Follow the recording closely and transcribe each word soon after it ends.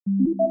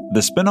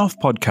The Spin-off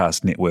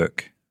Podcast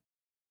Network.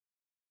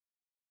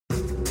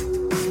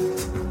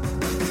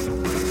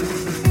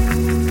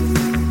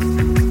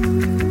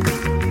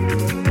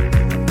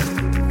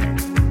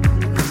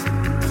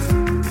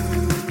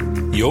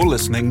 You're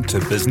listening to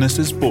Business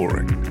is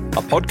Boring,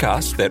 a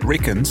podcast that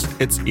reckons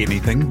it's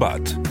anything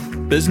but.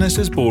 Business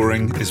is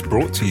Boring is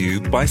brought to you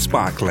by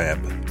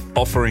SparkLab,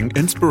 offering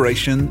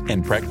inspiration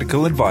and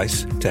practical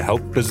advice to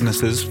help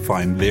businesses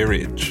find their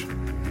edge.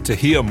 To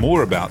hear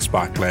more about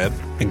SparkLab,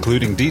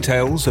 including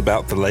details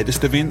about the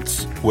latest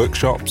events,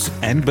 workshops,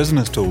 and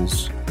business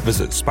tools,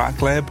 visit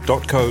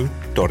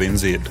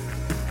sparklab.co.nz.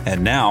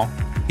 And now,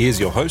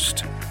 here's your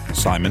host,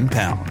 Simon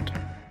Pound.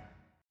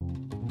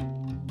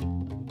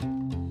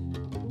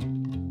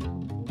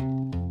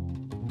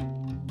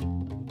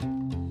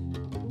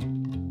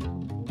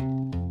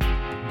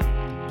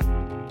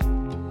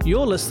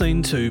 You're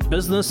listening to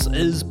Business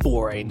is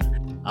Boring,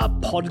 a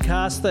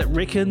podcast that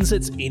reckons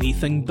it's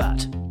anything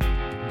but.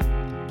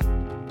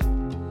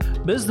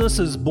 Business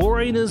is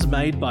Boring is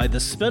made by The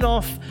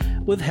Spin-off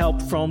with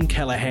help from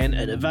Callaghan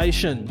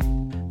Innovation,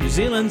 New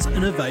Zealand's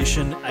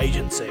innovation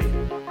agency.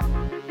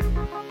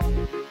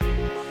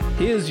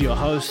 Here's your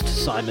host,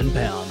 Simon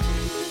Pound.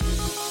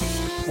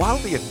 While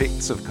the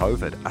effects of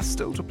COVID are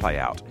still to play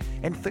out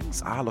and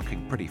things are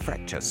looking pretty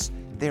fractious,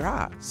 there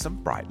are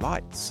some bright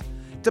lights.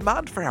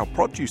 Demand for our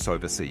produce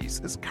overseas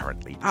is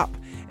currently up,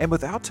 and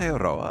with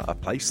Aotearoa a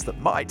place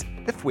that might,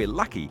 if we're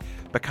lucky,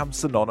 become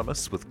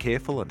synonymous with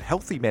careful and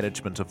healthy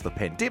management of the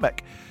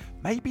pandemic,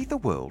 maybe the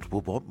world will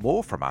want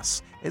more from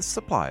us as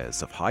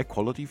suppliers of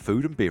high-quality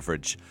food and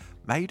beverage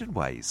made in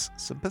ways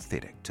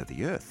sympathetic to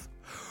the earth.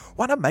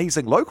 One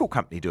amazing local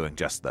company doing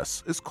just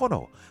this is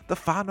Kono, the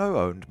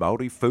whānau-owned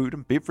Māori food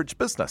and beverage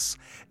business.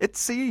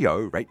 Its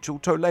CEO, Rachel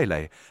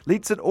Taulelei,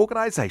 leads an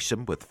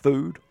organisation with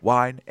food,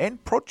 wine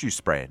and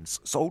produce brands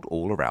sold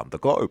all around the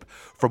globe,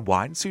 from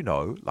wines you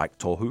know, like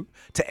tohu,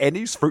 to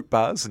Annie's fruit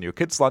bars in your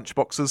kids'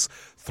 lunchboxes,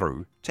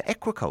 through to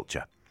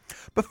aquaculture.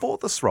 Before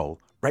this role,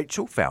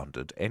 Rachel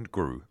founded and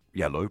grew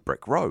Yellow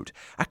Brick Road,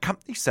 a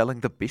company selling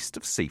the best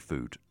of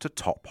seafood to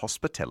top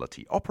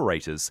hospitality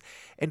operators,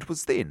 and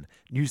was then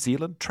New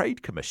Zealand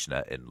Trade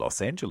Commissioner in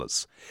Los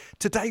Angeles.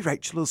 Today,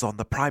 Rachel is on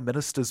the Prime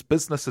Minister's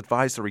Business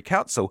Advisory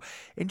Council,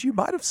 and you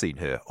might have seen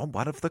her on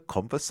one of the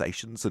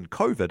conversations in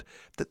COVID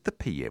that the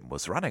PM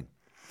was running.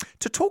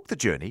 To talk the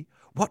journey,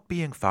 what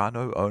being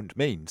whānau-owned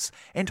means,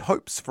 and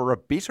hopes for a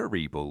better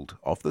rebuild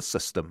of the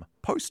system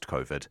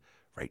post-COVID,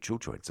 Rachel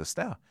joins us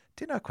now.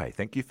 Tēnā koe,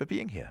 thank you for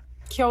being here.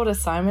 Kia ora,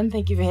 Simon.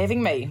 Thank you for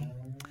having me.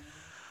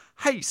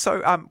 Hey,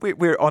 so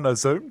we're on a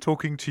Zoom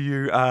talking to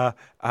you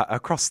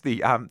across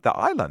the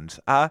island.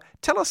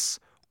 Tell us,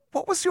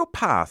 what was your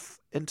path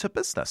into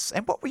business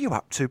and what were you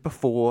up to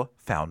before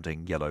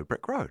founding Yellow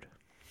Brick Road?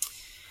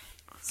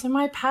 So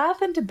my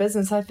path into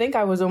business, I think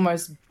I was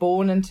almost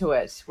born into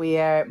it,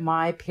 where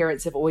my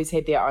parents have always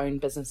had their own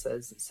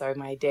businesses. So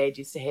my dad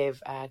used to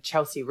have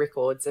Chelsea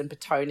Records in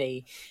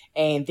Petone,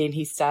 and then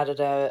he started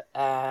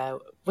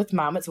with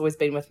Mum. It's always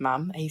been with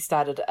Mum. He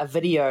started a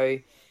video,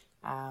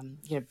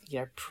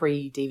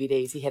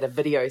 pre-DVDs. He had a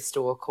video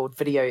store called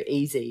Video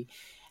Easy,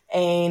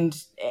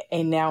 and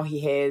now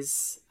he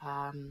has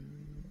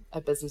a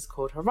business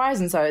called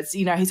Horizon. So it's,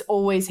 he's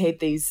always had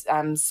these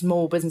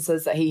small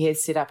businesses that he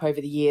has set up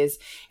over the years,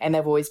 and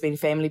they've always been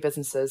family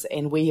businesses,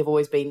 and we have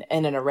always been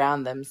in and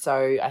around them.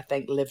 So I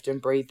think lived and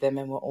breathed them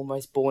and were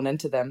almost born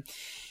into them.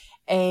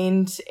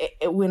 And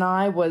when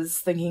I was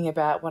thinking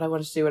about what I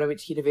wanted to do when I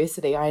went to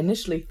university, I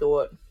initially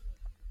thought,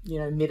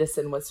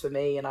 medicine was for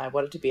me and I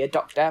wanted to be a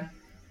doctor.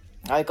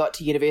 I got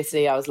to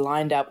university, I was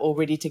lined up, all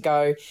ready to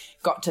go,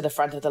 got to the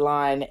front of the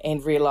line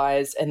and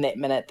realised in that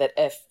minute that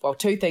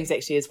two things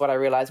actually is what I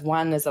realised.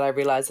 One is that I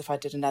realised if I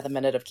did another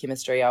minute of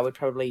chemistry, I would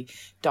probably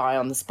die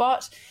on the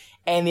spot.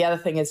 And the other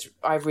thing is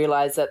I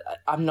realised that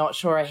I'm not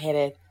sure I had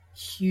a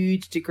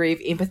huge degree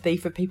of empathy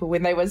for people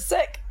when they were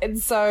sick. And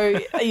so,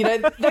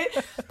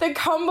 the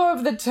combo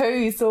of the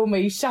two saw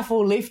me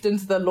shuffle left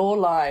into the law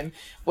line,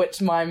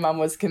 which my mum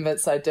was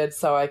convinced I did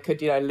so I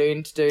could,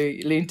 learn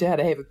to how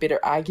to have a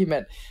better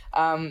argument.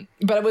 But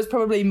it was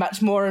probably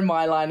much more in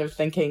my line of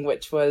thinking,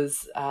 which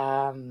was,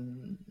 at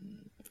the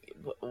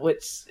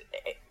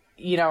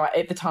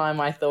time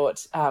I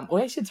thought, at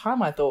the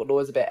time I thought law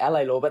was about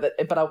LA law, but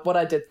what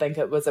I did think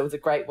it was a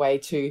great way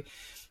to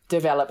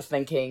develop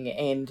thinking,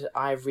 and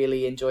I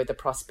really enjoyed the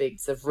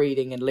prospects of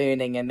reading and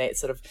learning, and that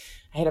sort of,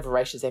 I had a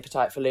voracious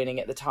appetite for learning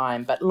at the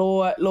time. But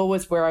law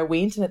was where I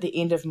went, and at the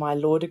end of my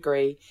law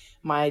degree,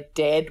 my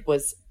dad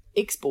was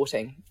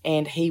exporting,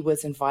 and he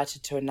was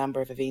invited to a number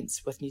of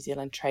events with New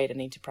Zealand Trade and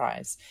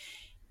Enterprise,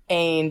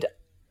 and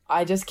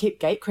I just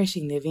kept gate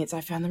crashing the events. I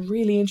found them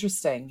really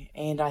interesting,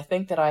 and I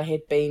think that I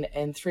had been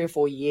in 3 or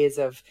 4 years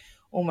of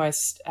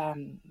almost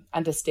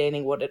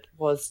understanding what it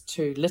was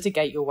to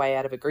litigate your way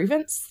out of a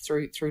grievance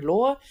through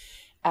law,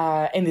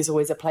 and there's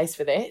always a place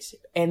for that.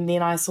 And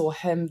then I saw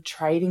him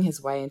trading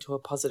his way into a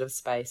positive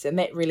space, and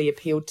that really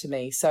appealed to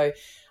me. So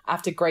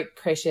after gate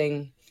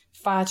crashing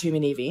far too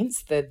many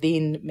events, the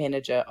then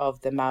manager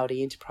of the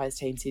Māori Enterprise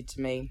team said to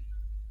me,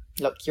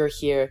 look, you're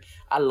here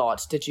a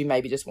lot. Did you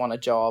maybe just want a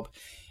job?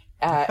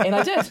 And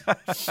I did.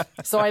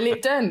 So I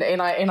leapt in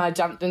and I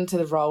jumped into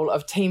the role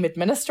of team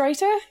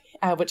administrator,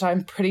 which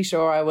I'm pretty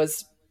sure I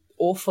was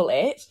awful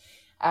at.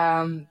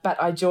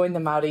 But I joined the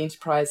Māori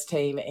Enterprise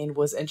team and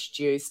was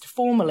introduced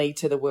formally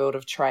to the world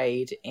of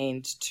trade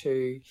and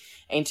to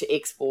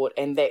export,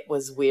 and that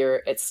was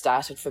where it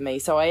started for me.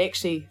 So I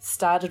actually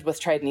started with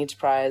trade and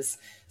enterprise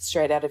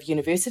straight out of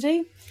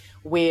university,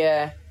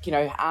 where,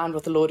 armed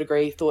with a law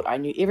degree, thought I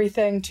knew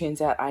everything. Turns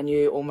out I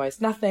knew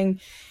almost nothing,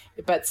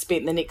 but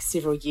spent the next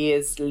several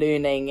years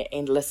learning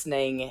and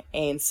listening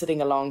and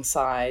sitting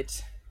alongside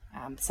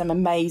some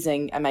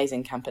amazing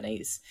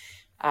companies.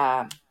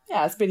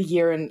 I spent a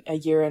year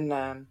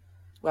in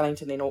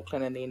Wellington, then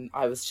Auckland, and then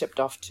I was shipped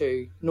off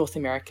to North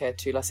America,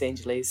 to Los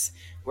Angeles,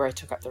 where I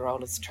took up the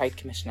role as Trade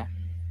Commissioner.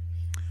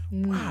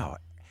 Wow.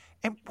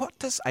 And what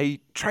does a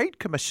Trade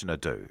Commissioner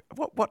do?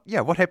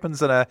 What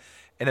happens in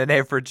an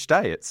average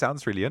day? It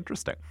sounds really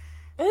interesting.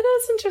 It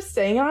is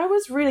interesting. I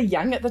was really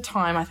young at the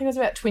time. I think I was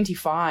about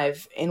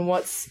 25. And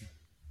what's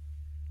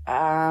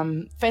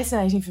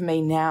fascinating for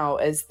me now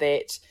is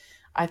that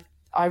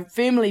I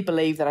firmly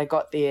believe that I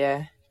got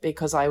there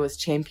because I was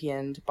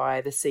championed by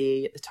the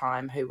CE at the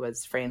time, who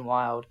was Fran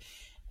Wild.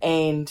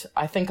 And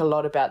I think a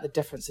lot about the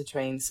difference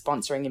between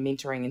sponsoring and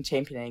mentoring and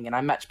championing. And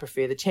I much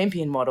prefer the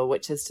champion model,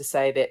 which is to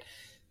say that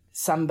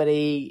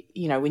somebody,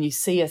 when you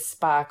see a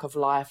spark of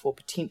life or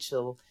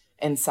potential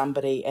in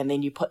somebody, and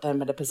then you put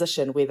them in a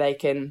position where they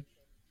can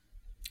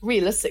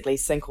realistically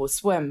sink or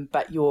swim,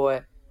 but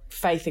your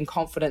faith and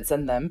confidence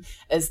in them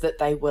is that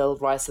they will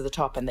rise to the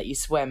top and that you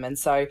swim. And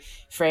so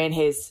Fran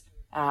has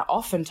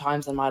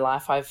oftentimes in my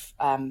life, I've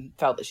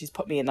felt that she's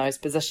put me in those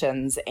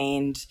positions,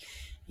 and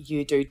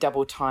you do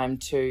double time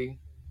to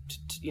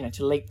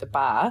leap the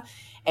bar.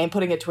 And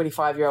putting a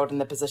 25-year-old in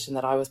the position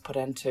that I was put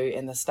into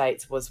in the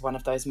States was one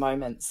of those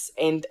moments.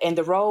 And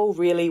the role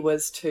really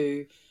was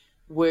to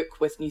work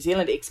with New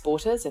Zealand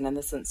exporters, and in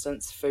this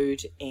instance,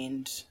 food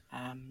and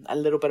a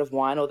little bit of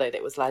wine, although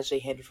that was largely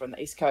handled from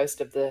the east coast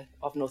of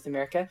North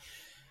America.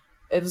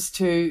 It was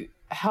to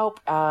help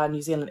our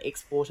New Zealand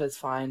exporters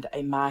find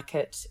a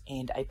market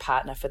and a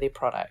partner for their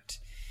product.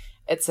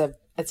 It's an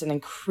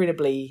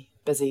incredibly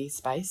busy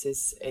space,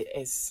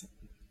 as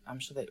I'm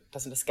sure that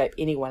doesn't escape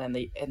anyone in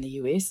the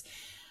US.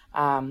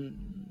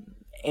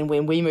 And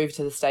when we moved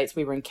to the States,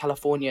 we were in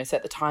California. So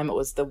at the time, it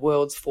was the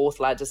world's fourth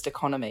largest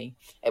economy.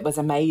 It was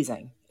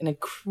amazing, an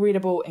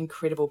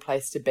incredible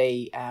place to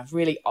be.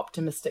 Really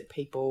optimistic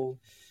people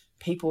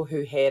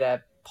who had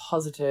a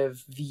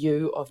positive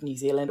view of New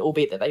Zealand,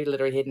 albeit that they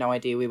literally had no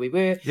idea where we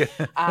were. Yeah.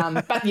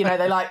 But,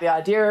 they liked the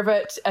idea of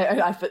it.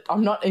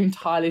 I'm not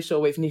entirely sure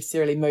we've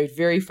necessarily moved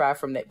very far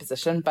from that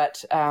position,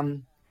 but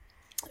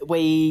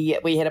we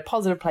had a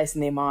positive place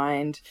in their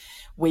mind.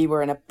 We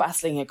were in a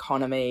bustling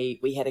economy.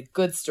 We had a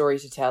good story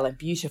to tell and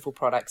beautiful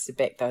products to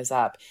back those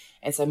up.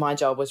 And so my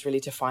job was really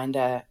to find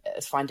a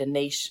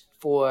niche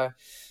for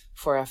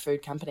our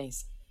food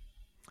companies.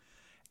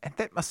 And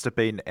that must have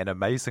been an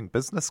amazing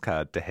business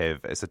card to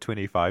have as a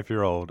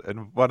 25-year-old in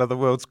one of the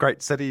world's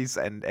great cities,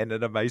 and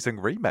an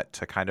amazing remit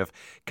to kind of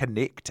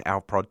connect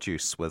our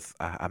produce with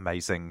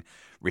amazing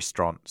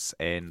restaurants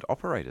and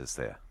operators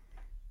there.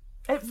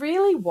 It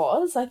really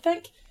was. I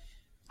think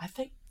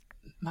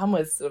Mum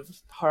was sort of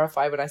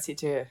horrified when I said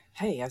to her,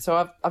 "Hey,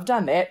 so I've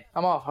done that.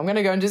 I'm off. I'm going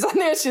to go and do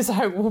something else." She's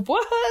like,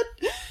 "What?"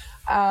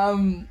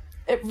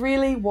 It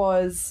really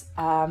was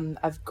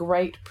a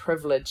great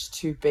privilege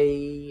to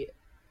be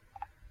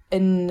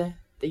in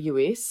the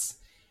US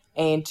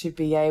and to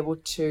be able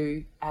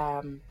to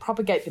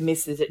propagate the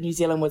message that New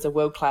Zealand was a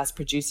world-class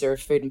producer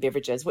of food and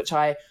beverages, which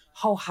I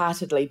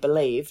wholeheartedly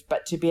believed,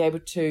 but to be able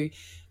to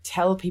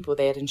tell people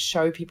that and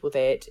show people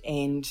that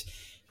and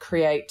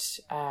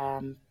create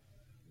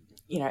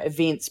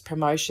events,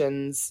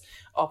 promotions,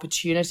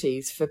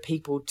 opportunities for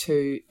people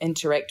to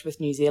interact with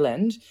New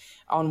Zealand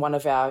on one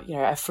of our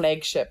our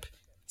flagship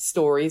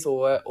stories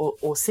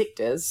or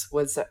sectors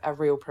was a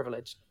real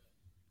privilege.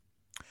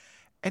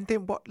 And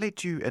then what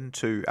led you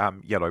into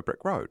Yellow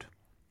Brick Road?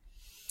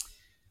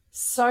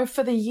 So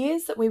for the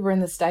years that we were in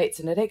the States,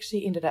 and it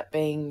actually ended up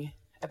being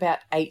about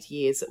 8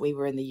 years that we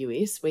were in the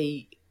US,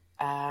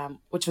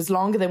 which was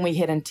longer than we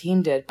had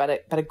intended,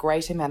 but a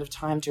great amount of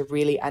time to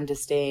really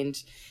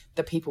understand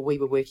the people we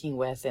were working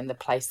with and the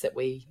place that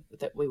we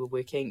were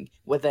working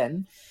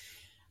within.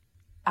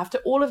 After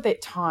all of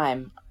that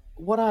time,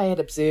 what I had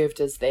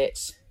observed is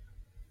that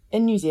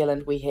in New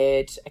Zealand, we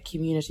had a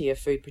community of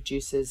food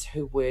producers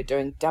who were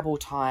doing double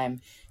time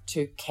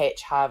to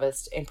catch,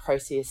 harvest, and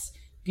process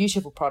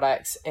beautiful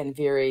products in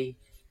very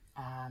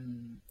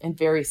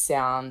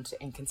sound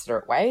and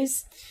considerate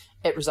ways.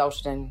 It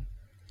resulted in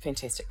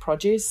fantastic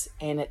produce.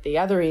 And at the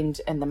other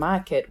end in the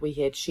market, we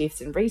had chefs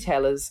and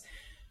retailers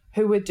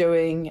who were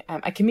doing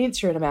a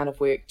commensurate amount of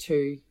work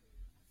to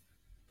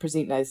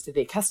present those to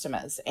their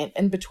customers. And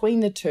in between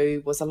the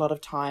two was a lot of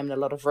time and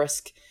a lot of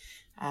risk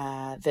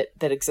that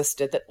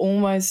existed that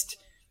almost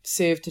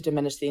served to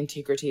diminish the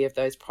integrity of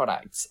those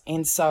products.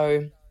 And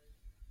so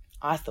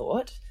I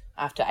thought,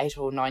 after 8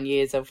 or 9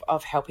 years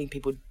of helping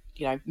people,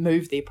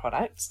 move their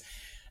products,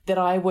 that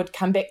I would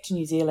come back to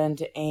New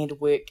Zealand and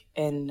work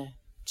in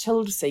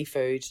chilled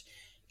seafood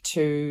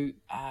to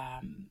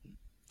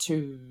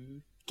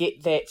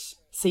get that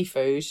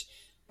seafood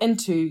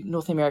into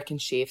North American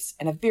chefs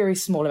in a very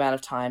small amount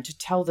of time, to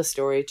tell the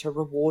story, to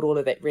reward all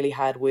of that really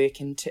hard work,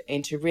 and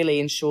to really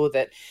ensure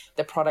that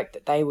the product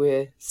that they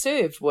were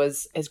served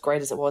was as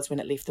great as it was when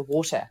it left the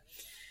water.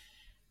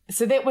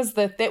 So that was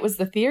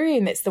the theory,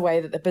 and that's the way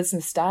that the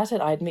business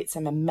started. I'd met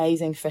some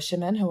amazing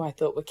fishermen who I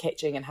thought were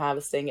catching and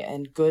harvesting it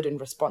in good and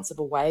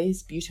responsible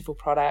ways. Beautiful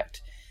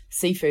product.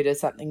 Seafood is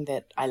something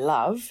that I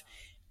love,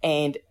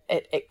 and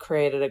it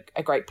created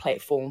a great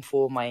platform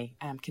for my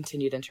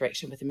continued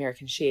interaction with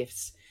American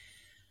chefs.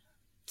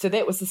 So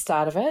that was the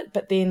start of it.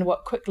 But then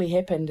what quickly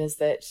happened is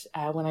that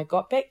when I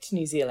got back to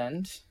New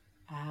Zealand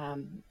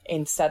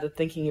and started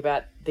thinking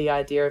about the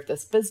idea of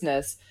this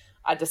business,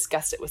 I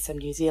discussed it with some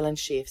New Zealand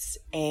chefs,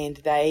 and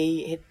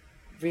they had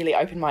really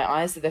opened my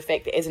eyes to the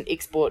fact that as an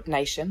export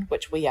nation,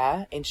 which we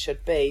are and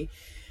should be,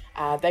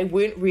 they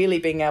weren't really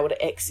being able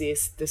to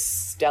access the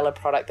stellar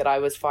product that I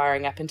was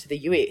firing up into the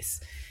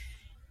US.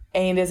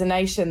 And as a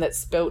nation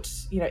that's built,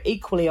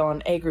 equally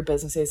on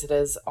agribusiness as it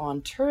is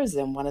on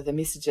tourism, one of the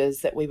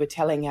messages that we were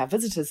telling our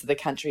visitors to the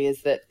country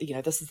is that,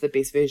 this is the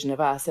best version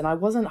of us. And I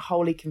wasn't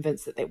wholly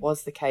convinced that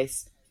was the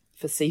case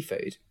for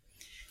seafood.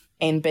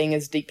 And being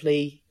as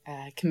deeply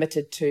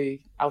committed to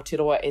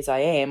Aotearoa as I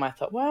am, I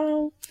thought,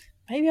 well,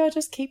 maybe I'll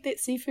just keep that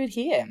seafood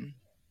here.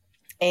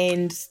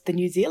 And the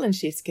New Zealand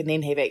chefs can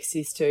then have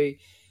access to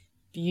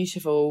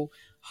beautiful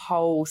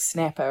whole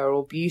snapper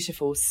or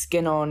beautiful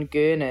skin-on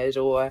gurnard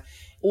or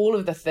all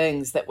of the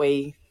things that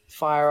we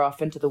fire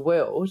off into the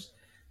world.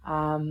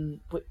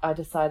 I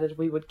decided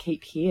we would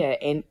keep here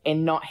and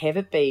not have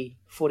it be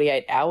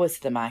 48 hours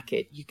to the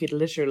market. You could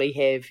literally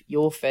have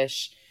your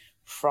fish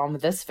from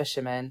this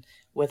fisherman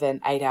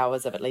within 8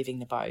 hours of it leaving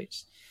the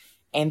boat.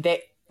 And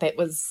that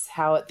was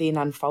how it then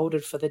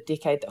unfolded for the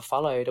decade that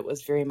followed. It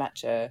was very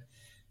much a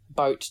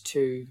boat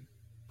to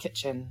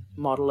kitchen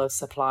model of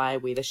supply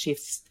where the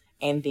chefs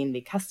and then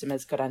their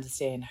customers could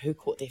understand who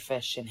caught their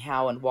fish and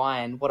how and why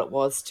and what it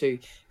was to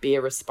be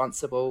a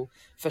responsible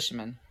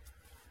fisherman.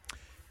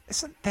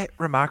 Isn't that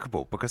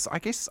remarkable? Because I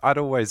guess I'd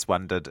always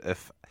wondered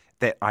if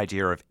that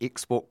idea of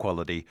export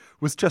quality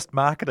was just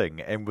marketing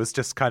and was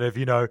just kind of,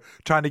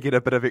 trying to get a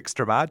bit of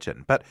extra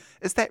margin. But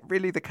is that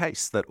really the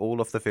case, that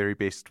all of the very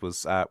best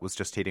was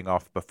just heading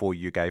off before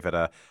you gave it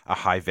a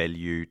high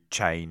value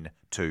chain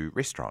to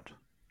restaurant?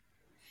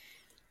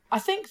 I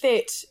think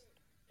that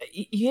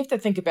you have to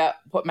think about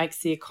what makes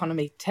the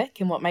economy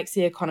tick, and what makes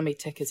the economy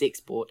tick is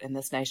export in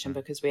this nation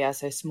because we are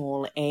so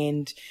small,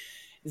 and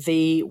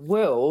the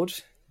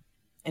world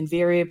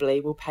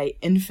invariably will pay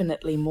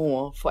infinitely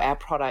more for our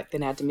product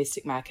than our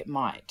domestic market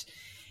might.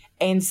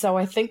 And so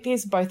I think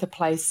there's both a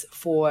place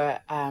for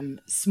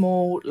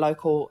small,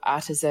 local,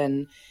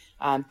 artisan,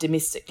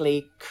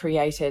 domestically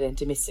created and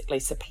domestically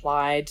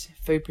supplied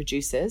food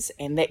producers,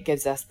 and that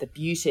gives us the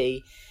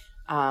beauty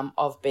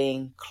of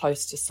being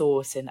close to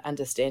source and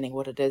understanding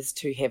what it is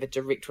to have a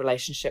direct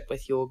relationship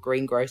with your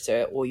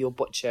greengrocer or your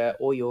butcher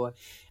or your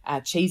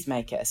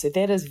cheesemaker. So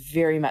that is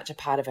very much a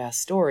part of our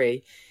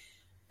story.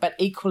 But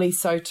equally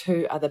so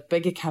too are the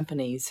bigger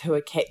companies who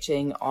are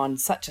catching on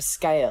such a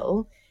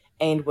scale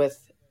and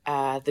with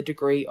the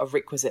degree of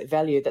requisite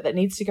value that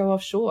needs to go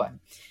offshore.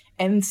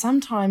 And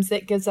sometimes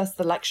that gives us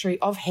the luxury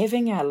of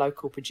having our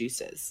local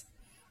producers.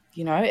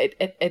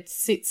 It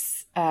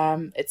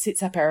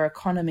sets up our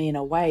economy in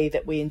a way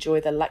that we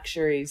enjoy the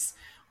luxuries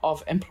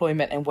of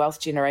employment and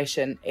wealth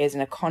generation as an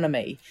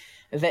economy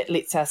that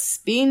lets us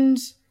spend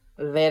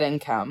that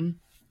income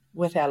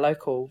with our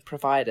local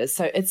providers.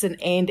 So it's an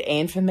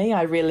and for me.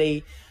 I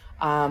really,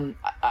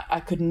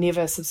 I could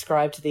never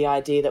subscribe to the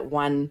idea that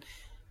one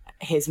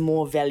has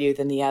more value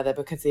than the other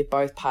because they're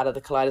both part of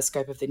the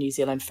kaleidoscope of the New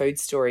Zealand food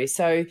story.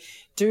 So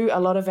do a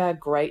lot of our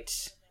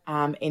great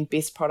and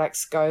best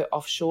products go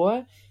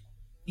offshore?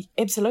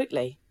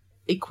 Absolutely.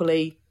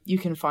 Equally, you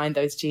can find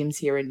those gems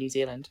here in New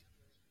Zealand.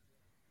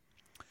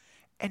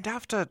 And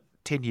after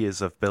 10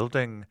 years of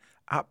building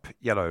up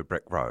Yellow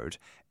Brick Road,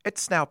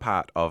 it's now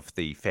part of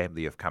the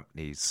family of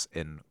companies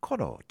in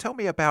Kono. Tell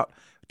me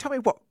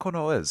what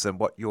Kono is and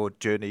what your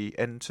journey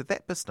into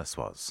that business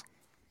was.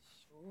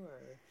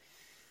 Sure.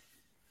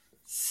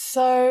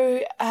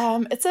 So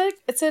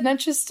it's an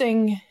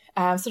interesting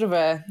sort of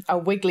a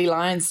wiggly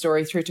line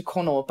story through to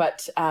Kono.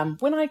 But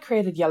when I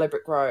created Yellow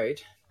Brick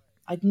Road,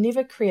 I'd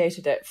never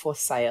created it for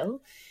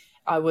sale.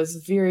 I was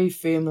very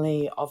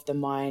firmly of the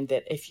mind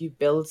that if you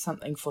build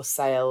something for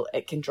sale,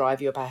 it can drive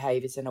your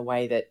behaviours in a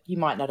way that you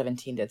might not have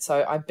intended.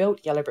 So I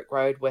built Yellow Brick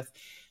Road with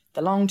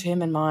the long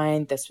term in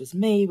mind. This was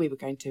me. We were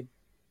going to,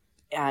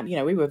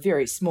 we were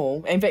very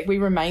small. In fact, we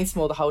remained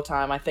small the whole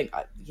time. I think,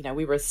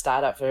 we were a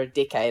startup for a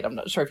decade. I'm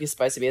not sure if you're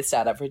supposed to be a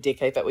startup for a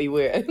decade, but we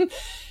were.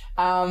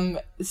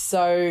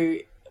 So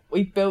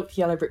we built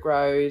Yellow Brick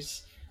Road.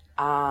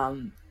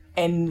 And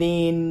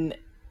then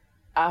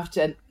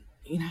after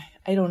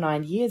 8 or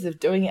 9 years of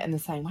doing it in the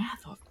same way, I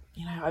thought,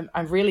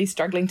 I'm really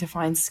struggling to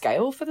find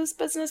scale for this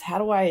business. How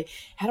do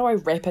I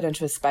wrap it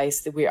into a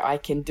space where I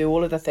can do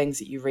all of the things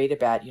that you read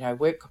about,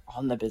 work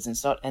on the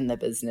business, not in the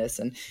business,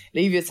 and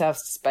leave yourself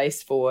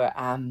space for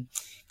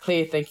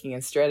clear thinking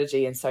and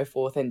strategy and so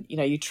forth. And,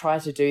 you try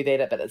to do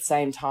that, but at the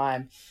same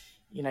time,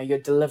 you're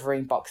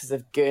delivering boxes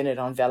of Gurnett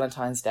on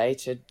Valentine's Day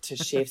to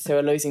chefs who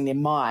are losing their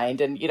mind.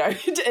 And,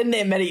 in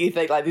that minute you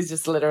think, like, this is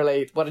just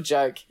literally, what a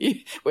joke,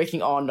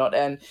 working on, not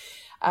in.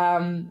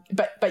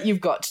 But you've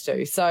got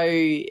to.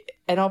 So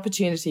an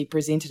opportunity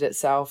presented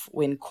itself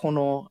when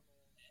Kono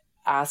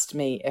asked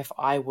me if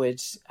I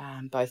would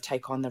both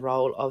take on the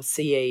role of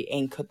CE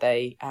and could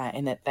they,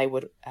 and that they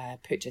would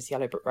purchase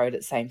Yellow Brick Road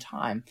at the same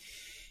time.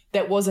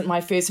 That wasn't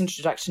my first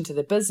introduction to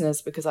the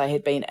business because I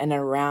had been in and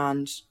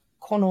around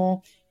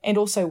Kono and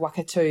also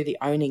Wakatu, the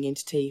owning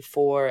entity,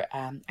 for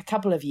a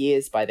couple of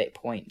years by that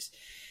point.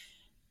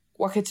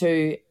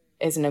 Wakatu,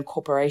 as an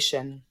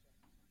incorporation,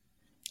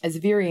 is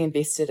very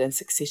invested in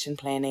succession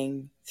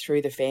planning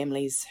through the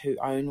families who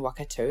own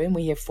Wakatu, and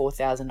we have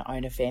 4,000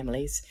 owner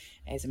families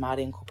as a Māori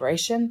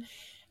incorporation.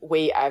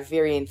 We are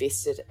very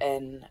invested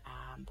in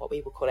what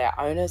we would call our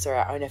owners or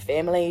our owner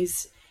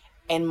families,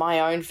 and my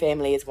own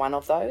family is one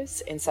of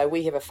those. And so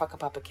we have a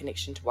whakapapa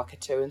connection to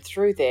Wakatu, and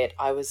through that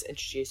I was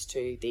introduced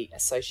to the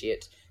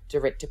Associate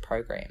Director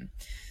Program.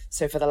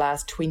 So for the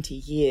last 20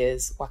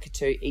 years,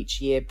 Wakatu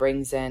each year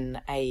brings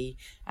in a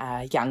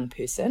young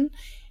person,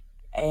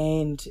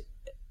 and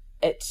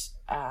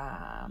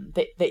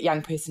that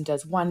young person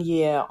does 1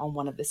 year on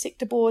one of the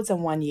sector boards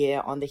and 1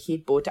 year on the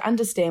head board to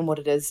understand what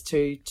it is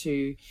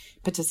to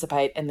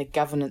participate in the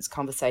governance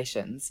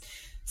conversations.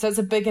 So it's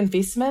a big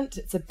investment.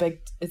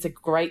 It's a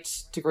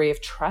great degree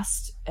of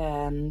trust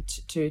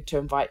to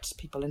invite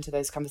people into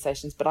those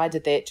conversations. But I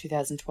did that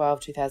 2012,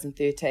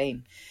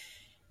 2013.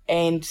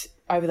 And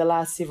over the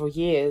last several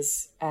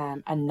years,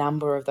 a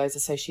number of those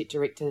associate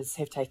directors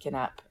have taken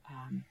up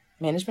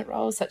management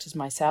roles, such as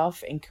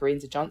myself and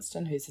Karenza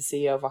Johnston, who's the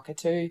CEO of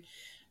Wakatu.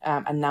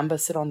 A number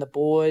sit on the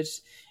board.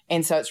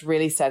 And so it's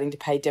really starting to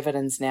pay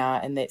dividends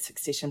now in that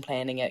succession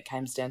planning. It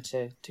comes down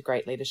to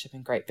great leadership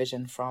and great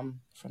vision from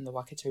the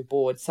Wakatu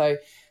board. So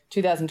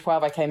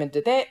 2012, I came and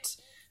did that.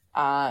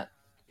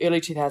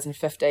 Early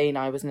 2015,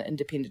 I was an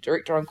independent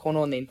director on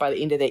Kono, and then by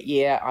the end of that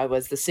year, I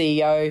was the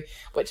CEO,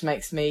 which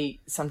makes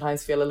me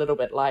sometimes feel a little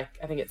bit like,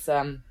 I think it's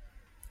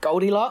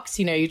Goldilocks.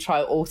 You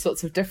try all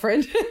sorts of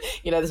different,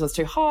 this one's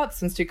too hot,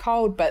 this one's too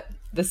cold, but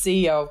the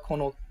CEO of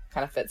Kono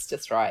kind of fits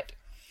just right.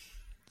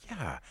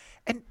 Yeah.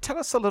 And tell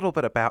us a little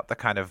bit about the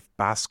kind of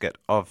basket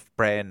of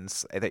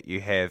brands that you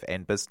have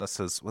and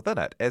businesses within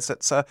it, as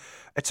it's a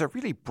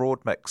really broad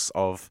mix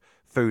of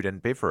food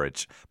and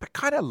beverage, but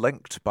kind of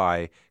linked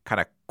by kind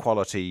of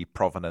quality,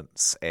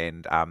 provenance,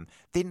 and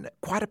then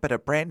quite a bit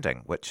of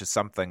branding, which is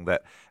something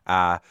that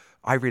I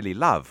really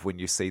love when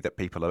you see that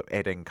people are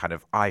adding kind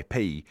of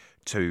IP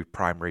to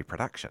primary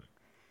production.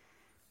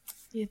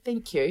 Yeah,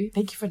 thank you.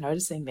 Thank you for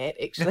noticing that,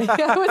 actually.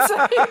 I would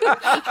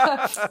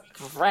say.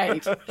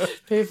 Great.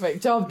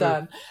 Perfect. Job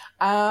done.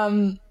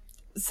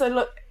 So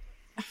look,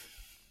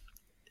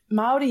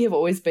 Māori have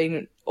always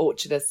been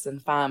orchardists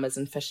and farmers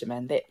and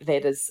fishermen.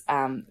 That is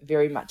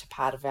very much a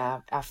part of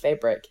our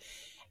fabric.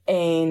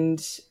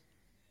 And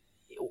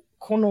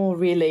Kono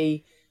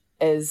really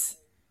is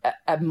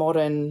a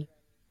modern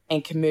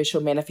and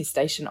commercial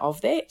manifestation of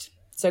that.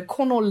 So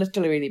Kono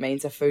literally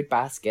means a food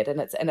basket,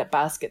 and it's in a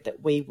basket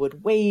that we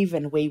would weave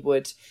and we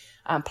would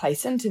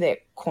place into that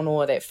kono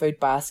or that food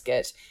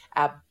basket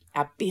our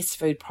best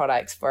food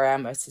products for our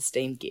most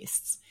esteemed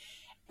guests.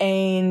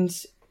 And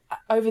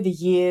over the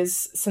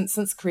years,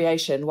 since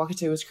creation,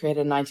 Wakatu was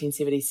created in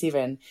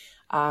 1977,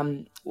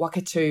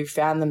 Wakatu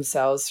found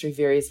themselves through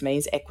various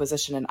means,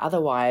 acquisition and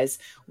otherwise,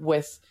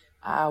 with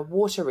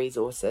water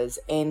resources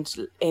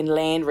and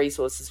land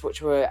resources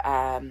which were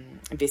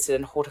invested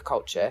in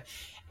horticulture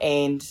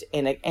and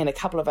a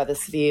couple of other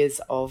spheres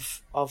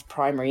of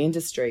primary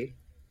industry.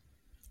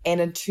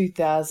 And in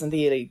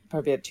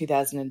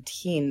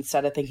 2010,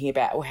 started thinking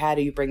about, well, how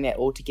do you bring that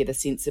all together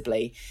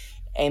sensibly?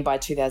 And by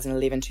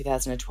 2011,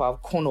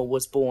 2012, Kono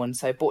was born.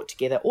 So brought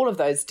together all of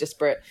those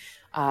disparate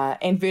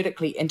and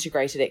vertically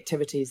integrated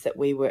activities that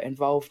we were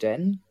involved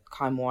in,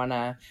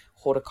 kaimoana,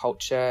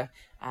 horticulture,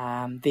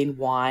 then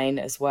wine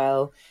as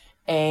well.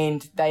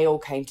 And they all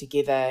came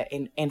together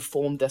and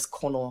formed this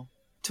Kono,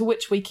 to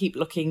which we keep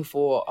looking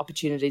for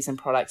opportunities and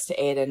products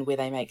to add in where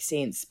they make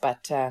sense.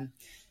 But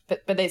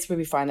that's where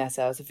we find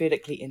ourselves, a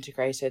vertically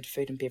integrated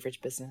food and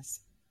beverage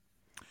business.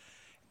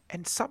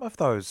 And some of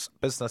those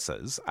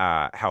businesses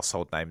are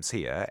household names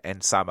here,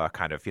 and some are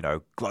kind of,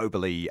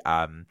 globally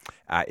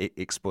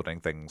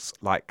exporting things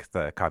like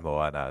the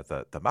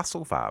kaimoana, the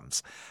mussel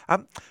farms.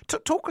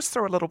 Talk us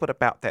through a little bit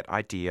about that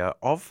idea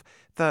of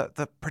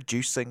the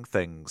producing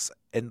things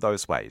in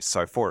those ways.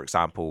 So, for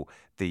example,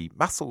 the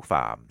mussel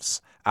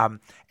farms, and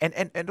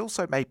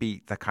also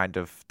maybe the kind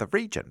of the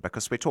region,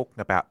 because we're talking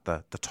about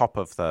the top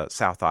of the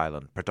South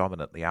Island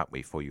predominantly, aren't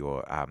we, for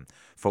your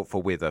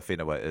for where the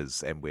whenua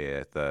is and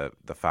where the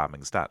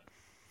farming's done?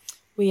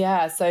 We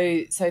are.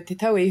 So Te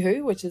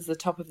Tauihu, which is the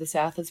top of the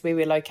south, is where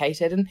we're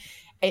located.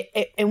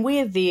 And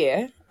we're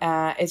there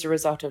as a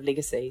result of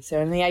legacy. So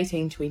in the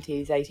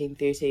 1820s,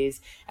 1830s,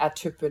 our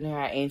tupuna,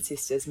 our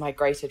ancestors,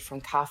 migrated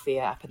from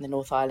Kawhia up in the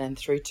North Island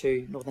through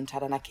to northern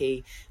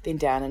Taranaki, then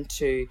down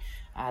into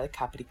the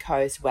Kapiti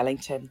Coast,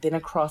 Wellington, then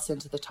across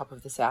into the top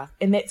of the south.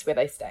 And that's where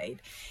they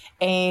stayed.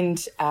 And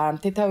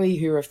Te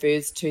Tauihu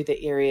refers to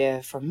the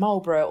area from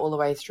Marlborough all the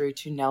way through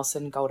to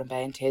Nelson, Golden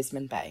Bay and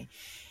Tasman Bay.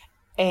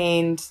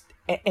 And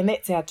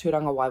that's our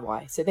tūranga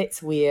waiwai. So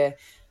that's where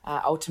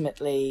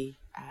ultimately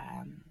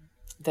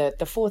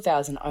the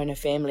 4,000 owner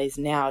families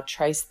now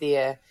trace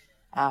their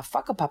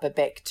whakapapa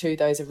back to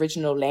those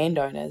original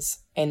landowners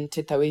in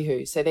Te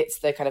Tauihu. So that's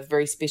the kind of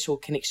very special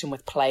connection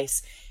with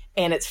place.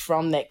 And it's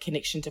from that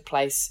connection to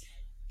place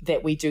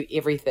that we do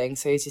everything.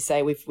 So as you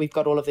say, we've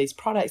got all of these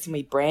products and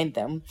we brand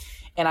them.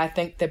 And I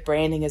think the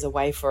branding is a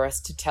way for us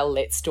to tell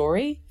that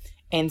story.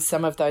 And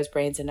some of those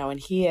brands are known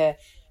here,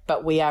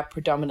 but we are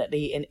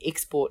predominantly an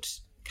export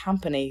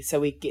company, so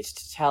we get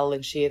to tell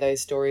and share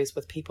those stories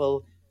with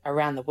people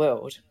around the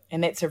world.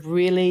 And that's a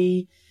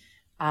really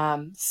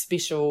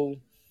special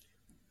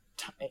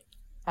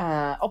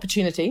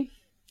opportunity.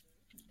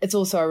 It's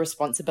also a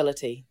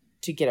responsibility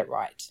to get it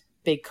right,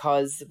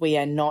 because we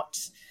are not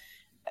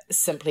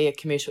simply a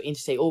commercial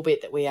entity,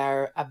 albeit that we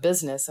are a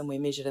business and we're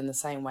measured in the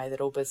same way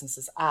that all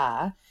businesses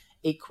are.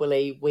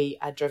 Equally, we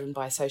are driven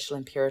by social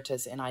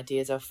imperatives and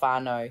ideas of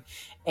whānau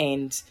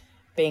and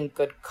being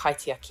good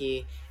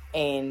kaitiaki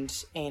and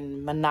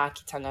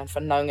manaakitanga and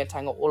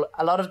whanaungatanga,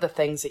 a lot of the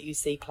things that you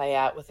see play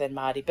out within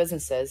Māori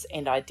businesses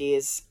and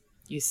ideas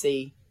you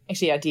see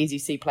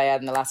play out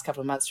in the last couple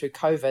of months through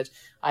COVID,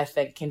 I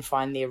think can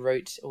find their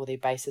root or their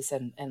basis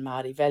in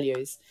Māori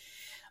values.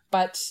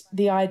 But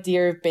the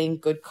idea of being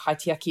good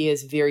kaitiaki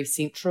is very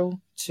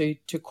central to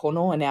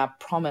Kono, and our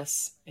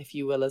promise, if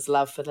you will, is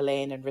love for the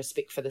land and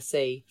respect for the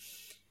sea.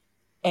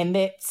 And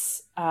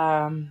that's,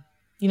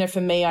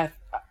 for me,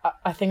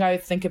 I think I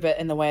would think of it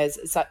in the way as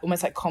it's like,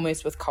 almost like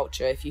commerce with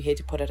culture, if you had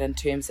to put it in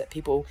terms that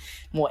people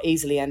more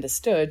easily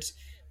understood,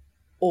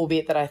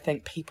 albeit that I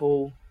think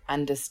people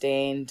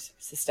understand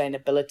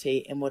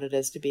sustainability and what it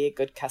is to be a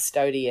good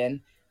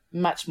custodian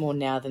much more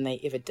now than they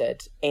ever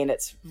did. And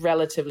it's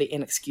relatively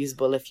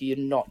inexcusable if you're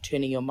not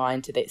turning your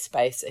mind to that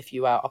space if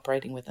you are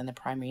operating within the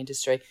primary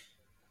industry.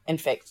 In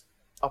fact,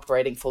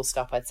 operating full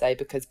stop, I'd say,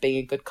 because being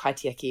a good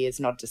kaitiaki is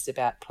not just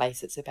about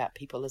place, it's about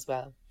people as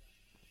well.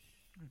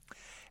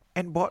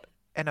 And what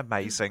an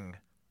amazing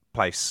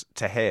place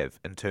to have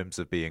in terms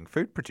of being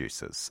food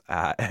producers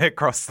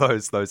across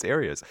those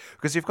areas,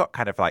 because you've got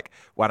kind of like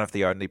one of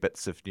the only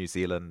bits of New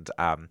Zealand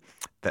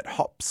that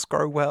hops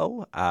grow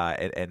well,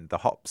 and the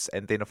hops,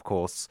 and then of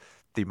course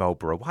the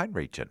Marlborough wine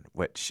region,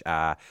 which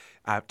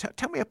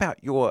tell me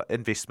about your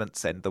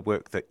investments and the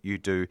work that you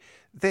do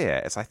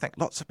there, as I think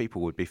lots of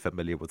people would be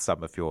familiar with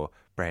some of your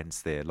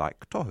brands there,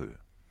 like Tohu.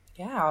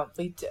 Yeah,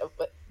 we do.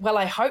 Well,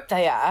 I hope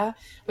they are.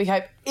 We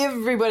hope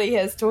everybody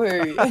has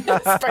tohu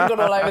sprinkled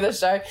all over the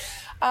show.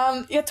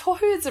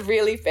 Tohu is a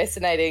really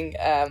fascinating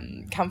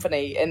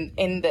company, and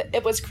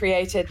it was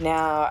created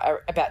now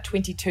about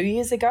 22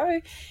 years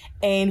ago.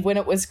 And when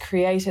it was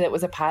created, it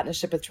was a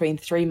partnership between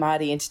 3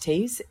 Māori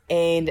entities,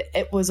 and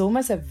it was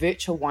almost a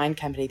virtual wine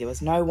company. There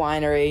was no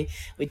winery.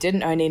 We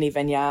didn't own any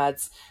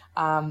vineyards.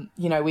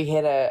 We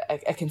had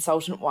a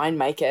consultant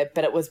winemaker,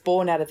 but it was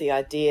born out of the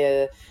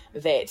idea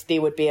that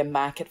there would be a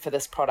market for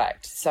this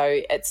product.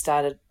 So it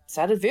started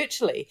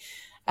virtually,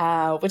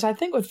 which I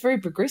think was very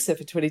progressive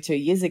for 22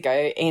 years ago,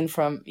 and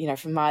from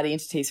Māori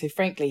entities who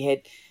frankly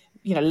had,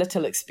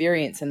 little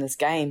experience in this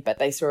game, but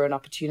they saw an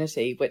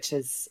opportunity, which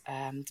is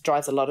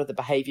drives a lot of the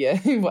behaviour,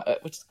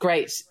 which is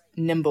great,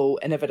 nimble,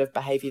 innovative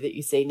behaviour that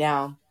you see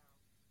now.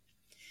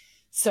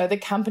 So the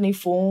company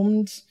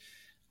formed.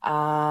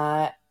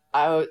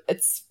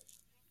 It's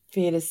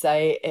fair to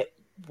say it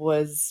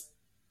was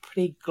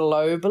pretty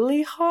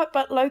globally hot,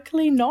 but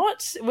locally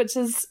not, which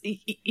is,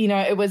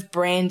 it was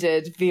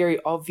branded very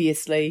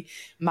obviously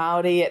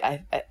Māori.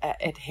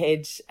 It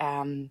had,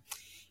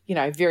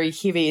 very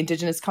heavy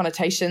Indigenous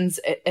connotations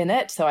in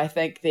it. So I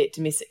think that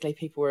domestically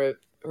people were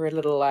a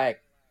little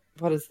like,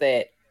 what is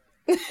that?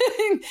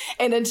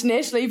 And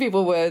internationally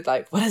people were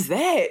like, what is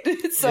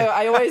that? So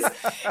I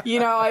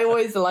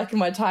always like in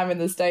my time in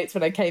the States,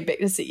 when I came back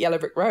to set Yellow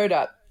Brick Road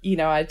up,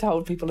 I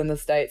told people in the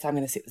States, I'm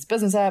going to set this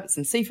business up. It's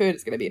in seafood.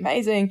 It's going to be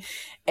amazing.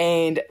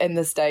 And in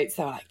the States,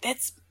 they were like,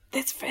 that's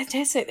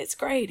fantastic. That's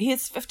great.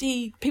 Here's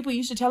 50 people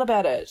you should tell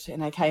about it.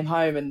 And I came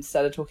home and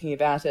started talking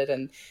about it,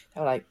 and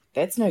they were like,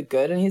 that's no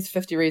good. And here's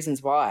 50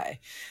 reasons why.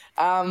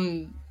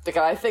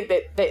 Because I think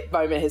that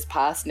moment has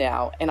passed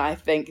now. And I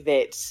think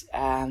that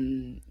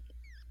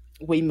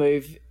we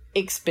move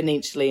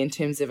exponentially in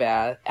terms of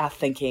our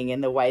thinking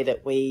and the way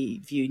that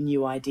we view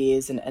new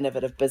ideas and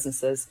innovative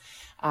businesses.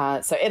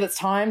 So at its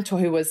time,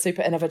 Tohu was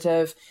super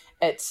innovative.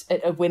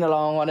 It went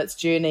along on its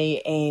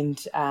journey, and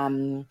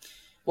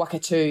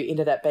Wakatu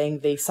ended up being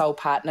the sole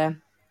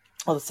partner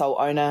or the sole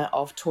owner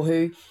of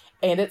Tohu,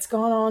 and it's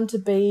gone on to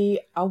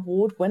be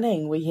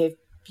award-winning. We have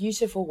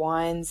beautiful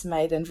wines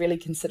made in really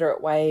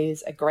considerate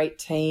ways, a great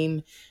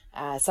team.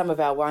 Some of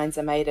our wines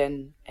are made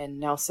in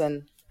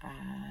Nelson,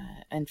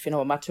 in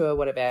Whenua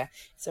Matua,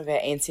 some of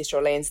our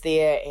ancestral lands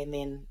there, and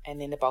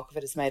then the bulk of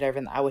it is made over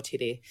in the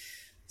Awatere.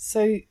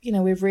 So,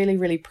 we're really,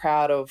 really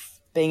proud of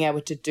being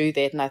able to do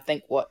that, and I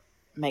think what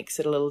makes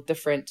it a little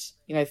different,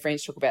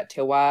 French talk about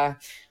te wā,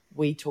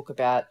 we talk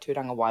about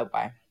tūranga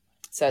waiwai.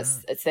 So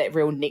it's that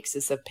real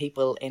nexus of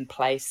people and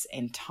place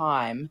and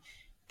time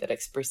that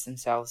express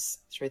themselves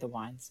through the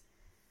wines.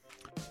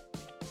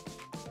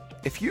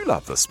 If you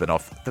love the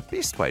Spin-Off, the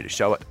best way to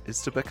show it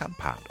is to become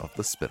part of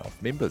the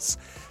Spin-Off members.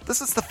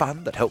 This is the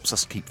fund that helps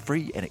us keep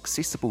free and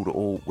accessible to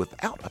all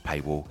without a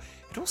paywall.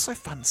 It also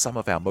funds some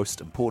of our most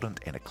important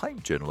and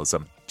acclaimed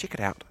journalism. Check it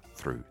out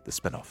through the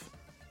Spin-Off.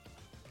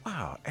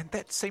 Wow, and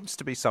that seems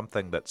to be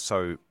something that's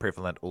so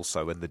prevalent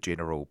also in the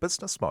general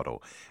business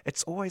model.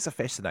 It's always a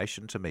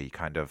fascination to me,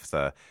 kind of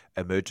the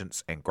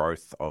emergence and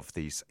growth of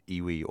these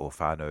iwi or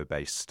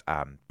whānau-based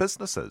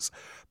businesses,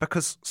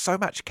 because so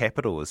much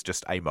capital is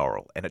just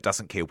amoral and it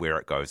doesn't care where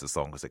it goes as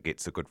long as it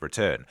gets a good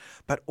return.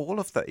 But all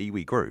of the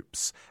iwi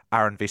groups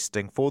are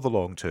investing for the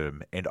long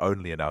term and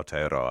only in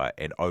Aotearoa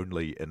and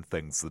only in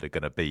things that are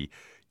going to be,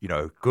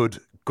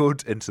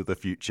 good into the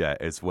future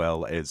as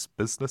well as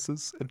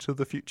businesses into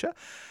the future.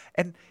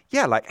 And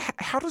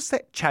how does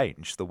that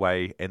change the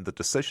way and the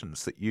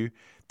decisions that you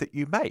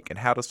make, and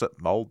how does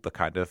it mold the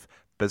kind of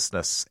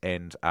business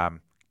and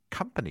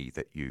company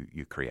that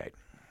you create?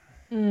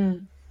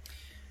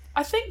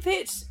 I think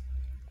that,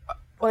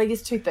 I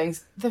guess two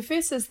things. The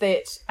first is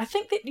that I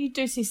think that you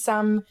do see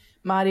some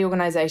Māori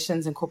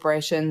organisations and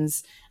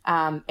corporations,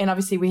 and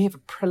obviously we have a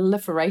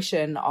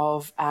proliferation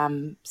of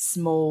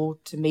small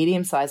to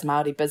medium-sized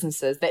Māori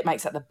businesses. That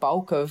makes up the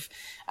bulk of,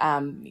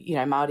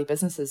 Māori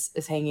businesses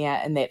is hanging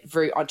out in that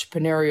very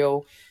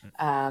entrepreneurial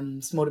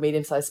small to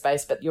medium-sized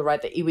space. But you're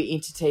right, the iwi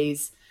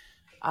entities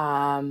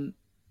have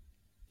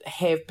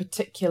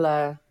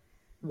particular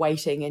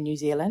weighting in New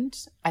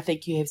Zealand. I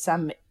think you have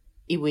some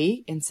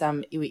iwi and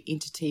some iwi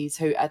entities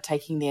who are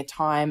taking their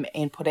time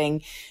and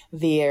putting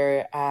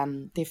their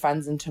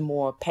funds into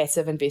more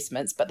passive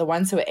investments, but the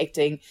ones who are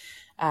acting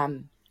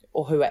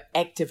or who are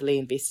actively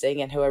investing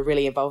and who are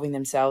really involving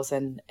themselves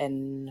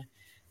in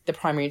the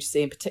primary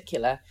industry in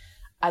particular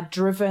are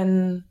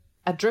driven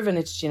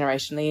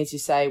intergenerationally. As you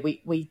say,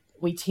 we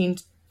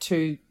tend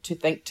to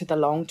think to the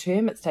long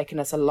term. It's taken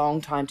us a long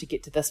time to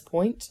get to this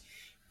point,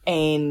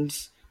 and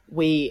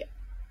we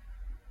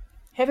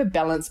have a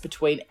balance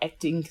between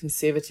acting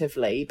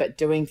conservatively but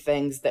doing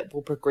things that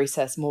will progress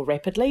us more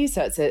rapidly.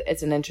 So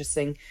it's an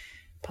interesting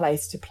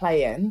place to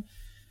play in.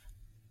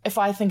 If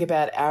I think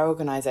about our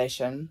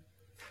organisation,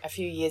 a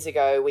few years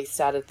ago we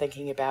started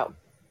thinking about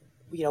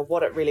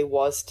what it really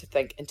was to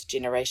think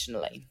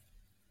intergenerationally,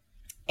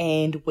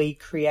 and we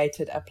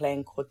created a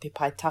plan called Te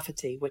Pai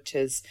Tawhiti, which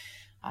is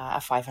a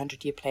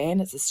 500-year plan.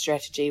 It's a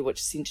strategy which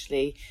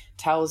essentially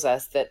tells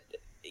us that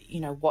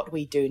what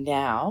we do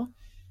now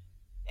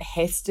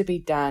has to be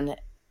done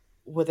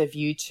with a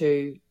view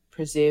to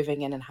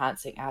preserving and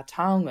enhancing our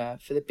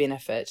taonga for the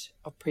benefit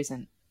of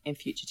present and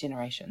future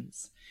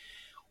generations,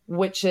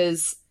 which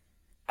is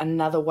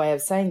another way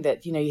of saying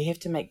that, you have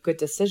to make good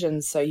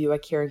decisions so you are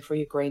caring for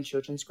your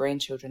grandchildren's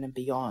grandchildren and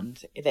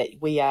beyond, that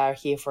we are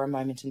here for a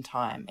moment in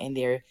time, and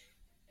there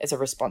is a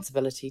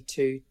responsibility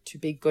to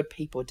be good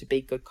people, to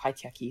be good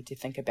kaitiaki, to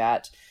think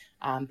about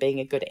being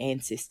a good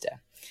ancestor.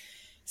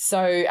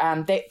 So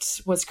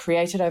that was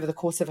created over the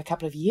course of a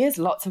couple of years,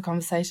 lots of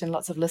conversation,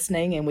 lots of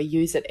listening, and we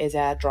use it as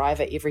our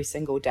driver every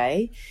single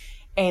day.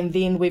 And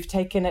then we've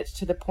taken it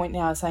to the point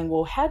now of saying,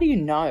 well, how do you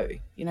know?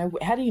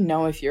 How do you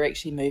know if you're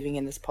actually moving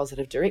in this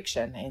positive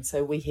direction? And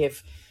so we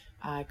have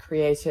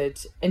created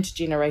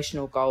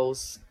intergenerational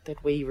goals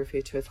that we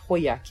refer to as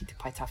hoia ki te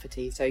pai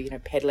tawhiti. So,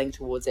 paddling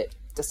towards that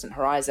distant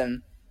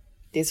horizon.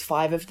 There's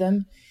 5 of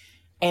them.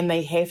 And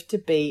they have to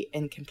be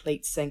in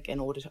complete sync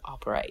in order to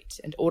operate.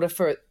 In order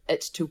for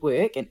it to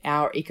work and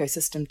our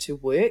ecosystem to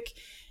work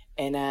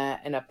in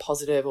a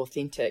positive,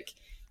 authentic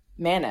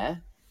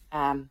manner,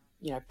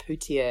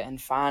 Pūtea and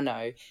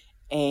whānau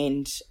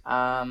and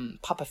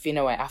Papa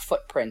Whenua, our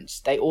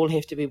footprint, they all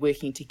have to be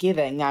working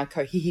together. Ngā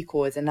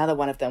Kauhihiko is another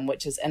one of them,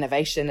 which is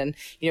innovation and,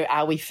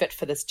 are we fit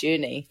for this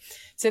journey?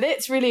 So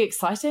that's really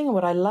exciting. And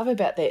what I love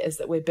about that is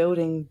that we're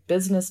building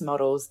business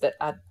models that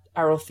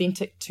are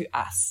authentic to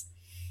us,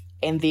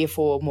 and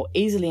therefore more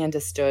easily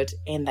understood,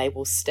 and they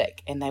will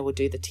stick and they will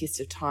do the test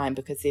of time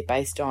because they're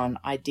based on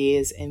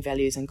ideas and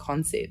values and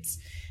concepts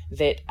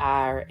that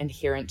are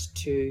inherent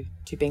to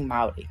being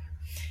Māori.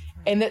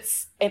 And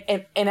it's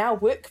and our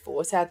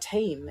workforce, our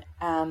team,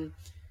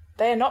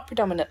 they are not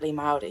predominantly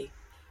Māori,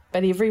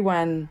 but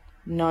everyone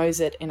knows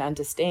it and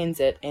understands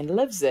it and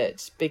lives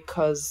it,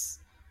 because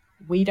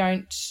we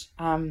don't,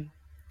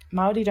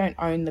 Māori don't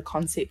own the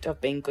concept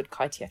of being good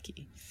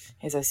kaitiaki.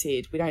 As I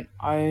said, we don't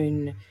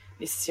own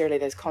necessarily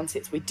those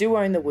concepts. We do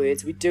own the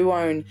words, we do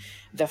own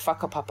the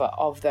whakapapa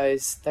of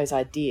those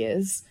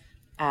ideas,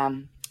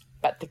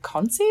 but the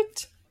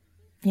concept,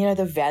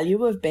 the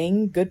value of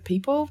being good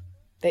people,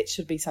 that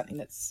should be something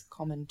that's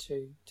common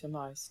to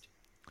most.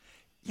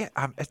 Yeah,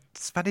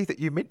 it's funny that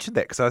you mentioned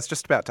that, because I was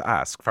just about to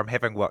ask, from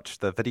having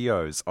watched the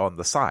videos on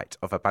the site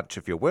of a bunch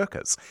of your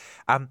workers,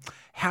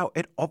 how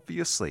it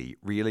obviously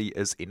really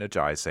is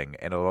energizing,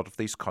 and a lot of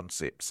these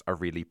concepts are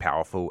really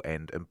powerful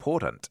and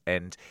important.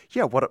 And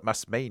yeah, what it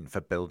must mean for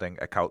building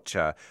a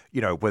culture,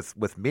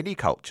 with many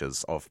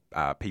cultures of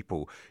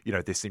people.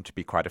 There seem to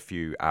be quite a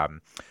few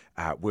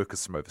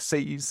workers from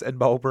overseas in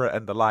Marlborough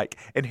and the like,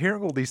 and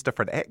hearing all these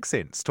different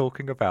accents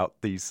talking about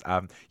these,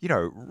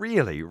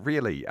 really,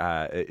 really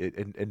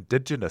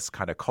indigenous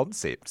kind of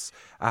concepts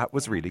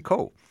was really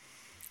cool.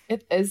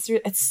 It is.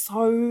 It's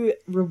so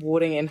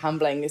rewarding and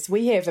humbling.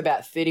 We have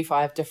about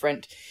 35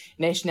 different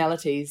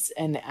nationalities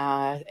in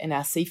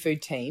our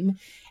seafood team,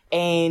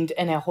 and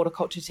in our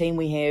horticulture team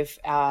we have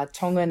our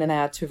Tongan and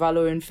our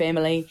Tuvaluan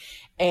family,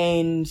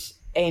 and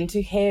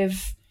to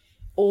have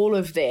all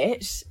of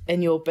that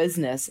in your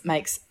business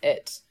makes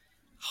it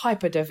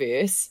hyper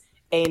diverse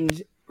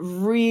and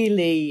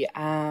really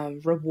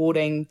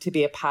rewarding to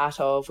be a part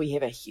of. We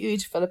have a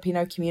huge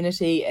Filipino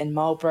community in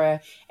Marlborough,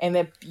 and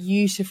they're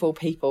beautiful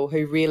people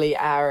who really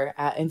are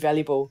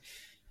invaluable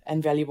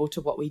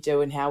to what we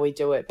do and how we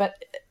do it.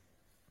 But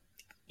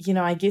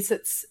I guess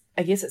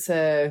it's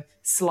a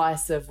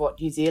slice of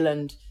what New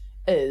Zealand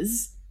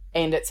is,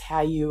 and it's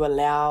how you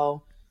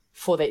allow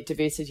for that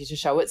diversity to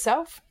show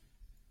itself.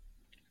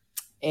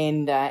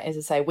 And as I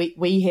say,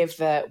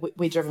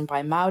 we're driven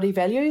by Māori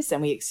values,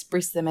 and we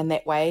express them in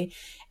that way.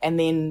 And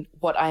then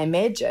what I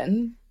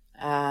imagine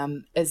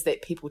is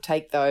that people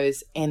take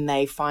those and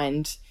they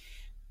find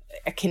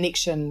a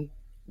connection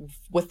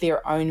with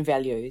their own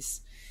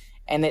values.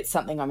 And that's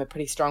something I'm a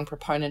pretty strong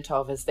proponent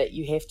of, is that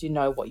you have to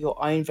know what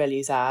your own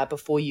values are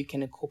before you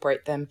can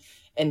incorporate them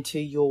into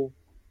your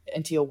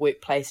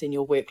workplace and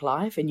your work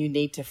life. And you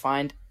need to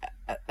find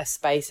a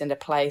space and a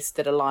place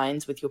that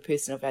aligns with your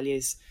personal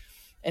values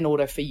in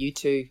order for you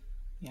to,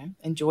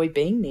 enjoy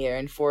being there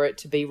and for it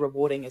to be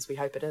rewarding, as we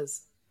hope it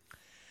is.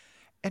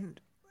 And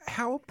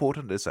how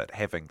important is it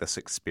having this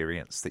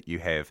experience that you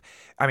have,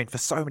 for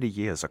so many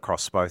years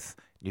across both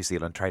New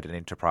Zealand Trade and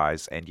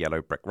Enterprise and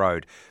Yellow Brick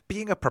Road,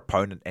 being a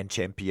proponent and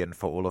champion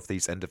for all of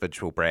these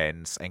individual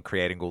brands and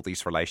creating all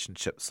these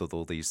relationships with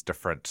all these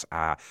different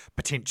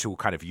potential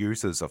kind of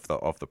users of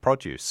the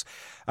produce.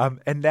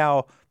 And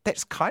now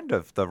that's kind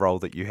of the role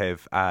that you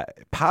have,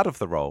 part of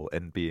the role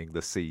in being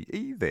the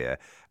CE there,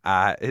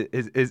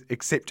 is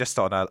except just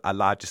on a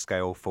larger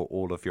scale for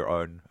all of your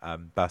own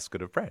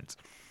basket of brands.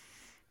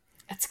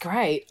 It's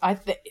great. I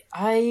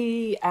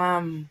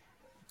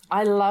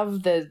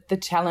love the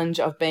challenge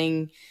of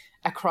being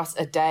across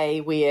a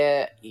day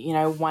where,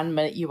 1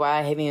 minute you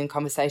are having a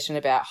conversation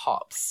about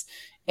hops,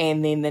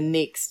 and then the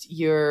next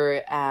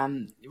you're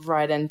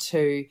right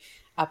into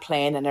a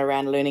plan and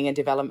around learning and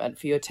development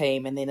for your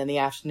team. And then in the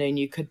afternoon,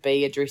 you could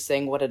be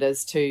addressing what it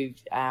is to,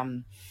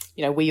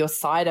 where your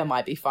cider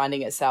might be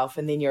finding itself,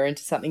 and then you're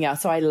into something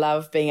else. So I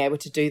love being able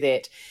to do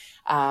that.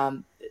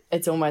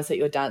 It's almost that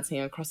you're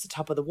dancing across the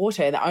top of the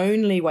water. And the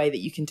only way that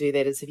you can do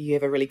that is if you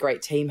have a really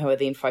great team who are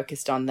then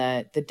focused on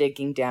the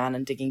digging down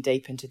and digging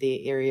deep into their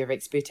area of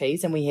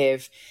expertise. And we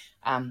have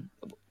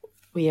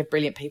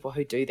brilliant people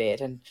who do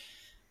that. And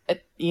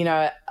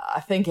I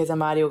think as a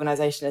Māori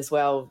organisation as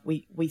well,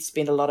 we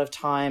spend a lot of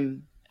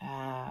time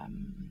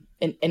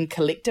in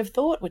collective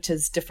thought, which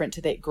is different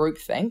to that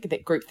groupthink.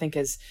 That groupthink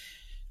is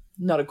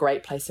not a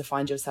great place to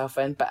find yourself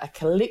in, but a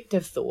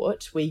collective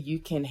thought where you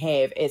can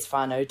have, as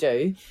whānau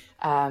do,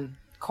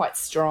 quite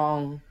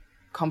strong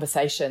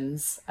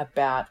conversations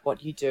about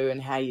what you do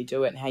and how you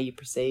do it and how you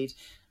proceed.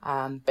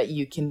 But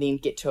you can then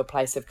get to a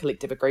place of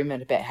collective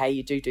agreement about how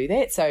you do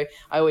that. So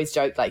I always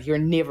joke, you're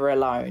never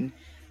alone.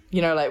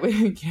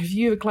 If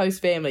you have a close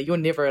family, you're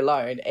never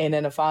alone. And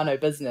in a whānau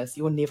business,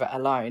 you're never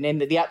alone.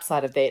 And the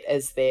upside of that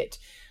is that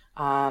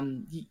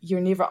you're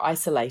never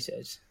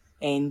isolated,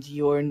 and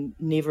you're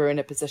never in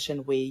a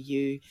position where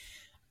you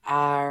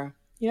are,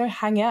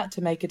 hung out to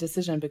make a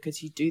decision,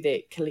 because you do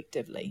that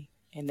collectively.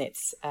 And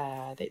that's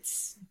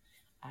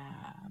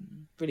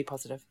really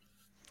positive.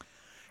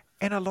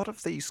 And a lot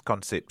of these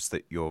concepts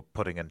that you're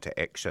putting into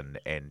action,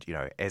 and,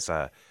 as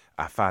a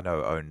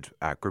whānau-owned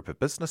group of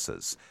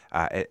businesses,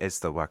 as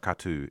the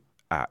Wakatu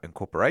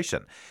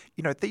Incorporation,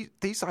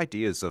 these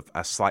ideas of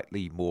a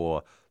slightly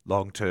more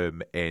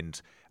long-term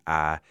and,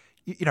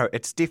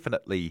 it's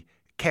definitely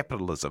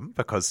capitalism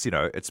because,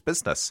 it's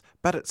business,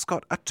 but it's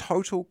got a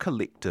total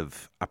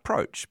collective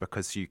approach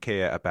because you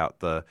care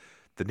about the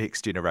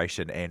next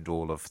generation and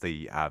all of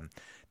the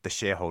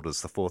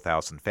shareholders, the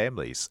 4,000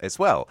 families as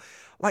well.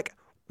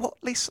 What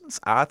lessons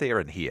are there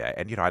in here?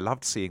 And, I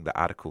loved seeing the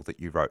article that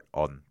you wrote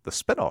on the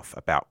spin-off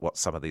about what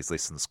some of these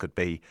lessons could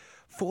be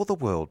for the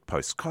world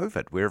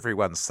post-COVID, where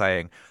everyone's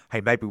saying, hey,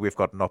 maybe we've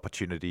got an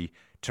opportunity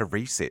to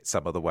reset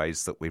some of the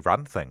ways that we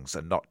run things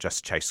and not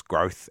just chase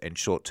growth and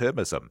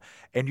short-termism.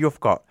 And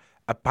you've got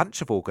a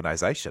bunch of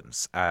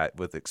organisations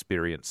with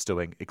experience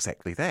doing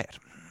exactly that.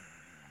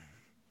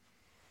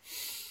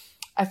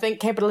 I think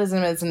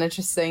capitalism is an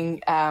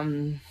interesting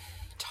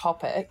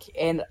topic,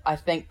 and I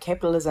think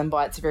capitalism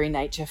by its very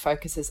nature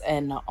focuses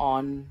in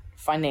on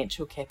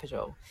financial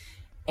capital.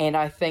 And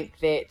I think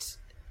that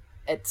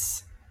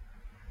it's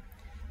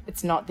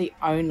not the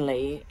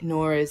only,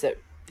 nor is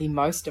it the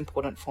most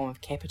important form of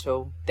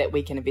capital that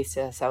we can invest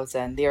ourselves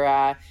in. There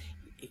are,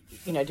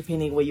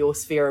 depending where your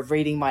sphere of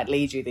reading might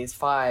lead you, there's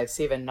 5,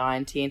 7,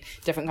 9, 10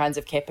 different kinds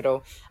of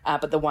capital.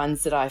 But the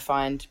ones that I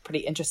find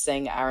pretty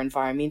interesting are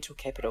environmental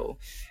capital,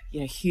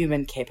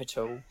 human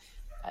capital,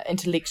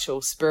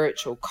 intellectual,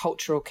 spiritual,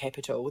 cultural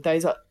capital.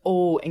 Those are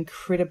all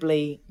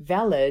incredibly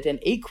valid and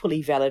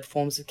equally valid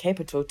forms of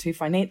capital to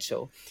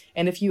financial.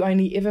 And if you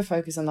only ever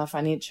focus on the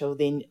financial,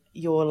 then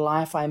your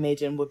life, I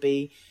imagine, would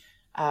be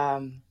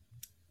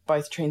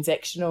both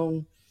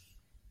transactional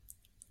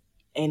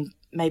and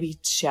maybe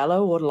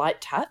shallow or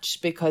light touch,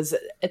 because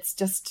it's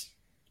just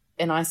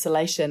in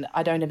isolation.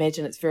 I don't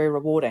imagine it's very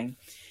rewarding.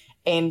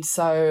 And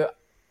so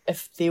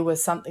if there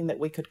was something that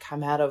we could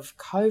come out of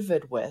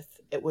COVID with,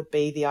 it would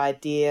be the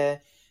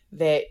idea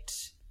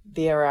that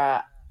there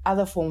are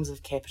other forms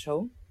of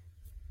capital.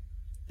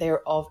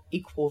 They're of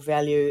equal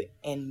value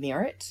and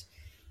merit,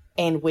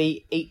 and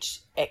we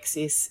each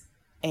access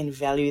and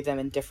value them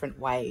in different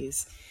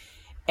ways.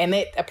 And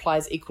that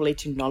applies equally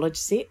to knowledge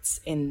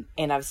sets. And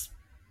I've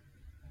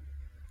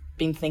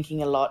been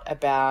thinking a lot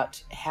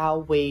about how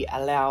we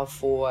allow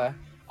for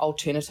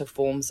alternative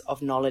forms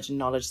of knowledge and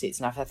knowledge sets.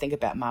 And if I think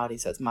about Māori,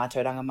 so it's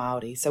mātauranga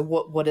Māori. So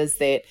what is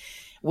that?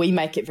 We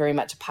make it very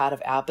much a part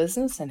of our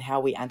business and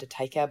how we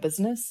undertake our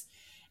business.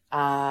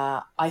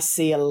 I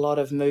see a lot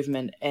of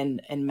movement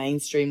in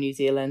mainstream New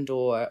Zealand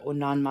or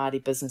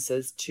non-Māori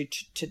businesses to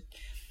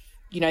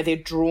they're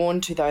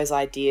drawn to those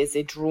ideas,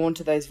 they're drawn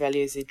to those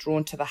values, they're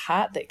drawn to the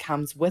heart that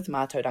comes with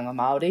mātauranga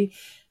Māori.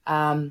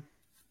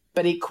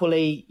 But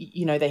equally,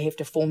 they have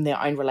to form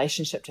their own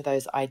relationship to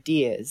those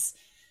ideas.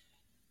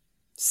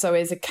 So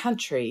as a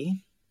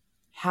country,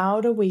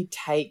 how do we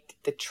take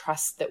the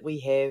trust that we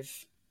have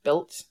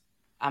built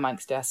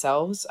amongst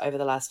ourselves over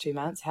the last 2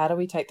 months? How do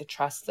we take the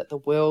trust that the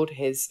world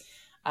has,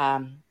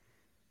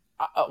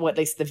 or at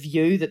least the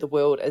view that the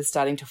world is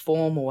starting to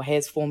form or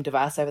has formed of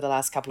us over the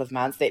last couple of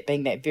months, that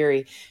being that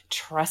very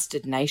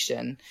trusted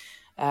nation,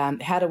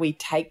 how do we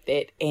take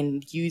that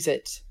and use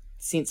it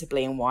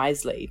sensibly and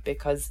wisely?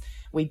 Because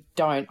we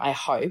don't, I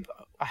hope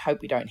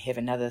we don't have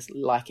another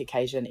like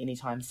occasion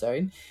anytime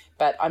soon,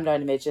 but I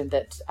don't imagine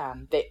that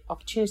that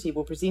opportunity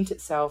will present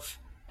itself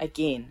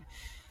again.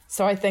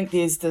 So I think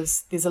there's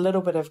a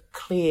little bit of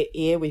clear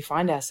air we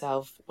find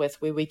ourselves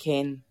with, where we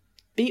can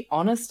be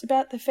honest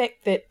about the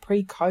fact that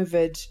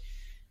pre-COVID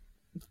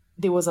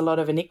there was a lot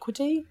of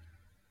inequity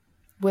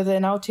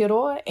within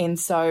Aotearoa, and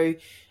so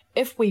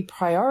if we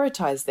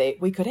prioritise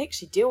that, we could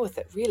actually deal with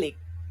it really,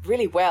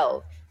 really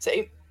well. So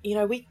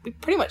we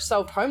pretty much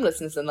solved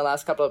homelessness in the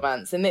last couple of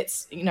months, and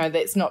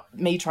that's not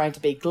me trying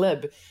to be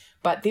glib,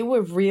 but there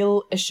were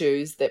real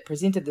issues that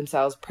presented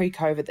themselves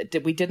pre-COVID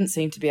that we didn't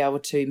seem to be able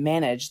to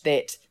manage,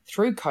 that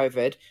through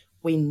COVID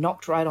we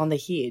knocked right on the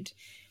head.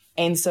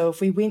 And so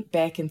if we went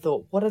back and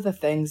thought, what are the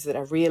things that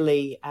are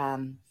really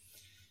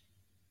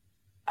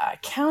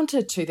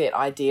counter to that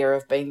idea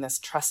of being this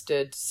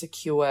trusted,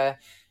 secure,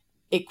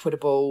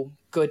 equitable,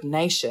 good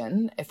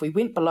nation, if we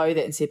went below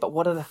that and said, but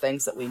what are the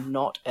things that we're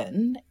not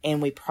in,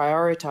 and we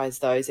prioritise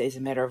those as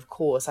a matter of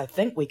course, I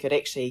think we could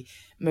actually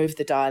move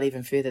the dial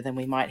even further than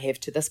we might have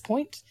to this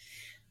point.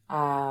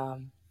 I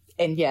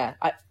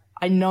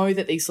know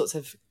that these sorts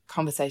of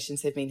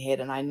conversations have been had,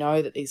 and I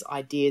know that these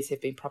ideas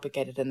have been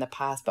propagated in the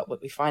past, but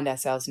what we find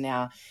ourselves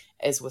now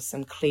is with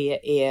some clear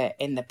air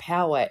and the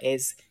power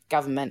as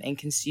government and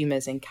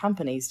consumers and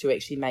companies to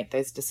actually make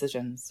those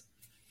decisions.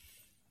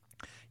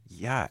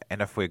 Yeah,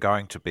 and if we're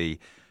going to be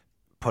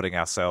putting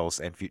ourselves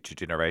and future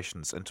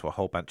generations into a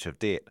whole bunch of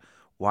debt,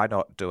 why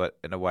not do it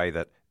in a way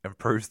that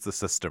improves the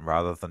system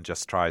rather than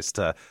just tries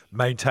to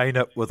maintain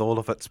it with all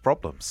of its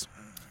problems?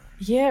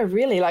 Yeah,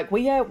 really. Like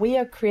we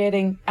are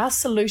creating our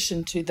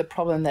solution to the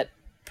problem that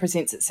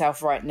presents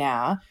itself right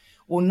now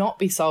will not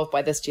be solved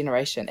by this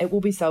generation. It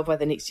will be solved by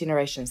the next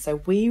generation.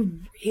 So we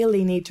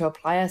really need to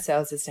apply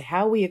ourselves as to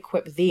how we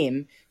equip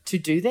them to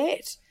do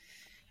that.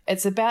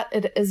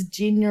 It is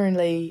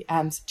genuinely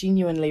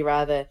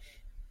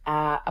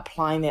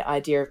applying that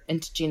idea of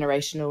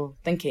intergenerational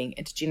thinking,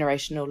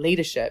 intergenerational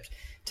leadership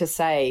to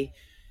say,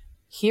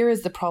 here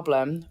is the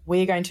problem.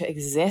 We're going to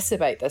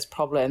exacerbate this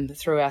problem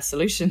through our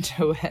solution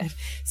to it.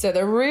 So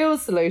the real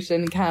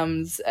solution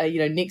comes,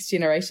 next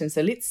generation.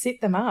 So let's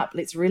set them up.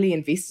 Let's really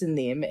invest in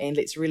them, and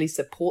let's really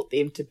support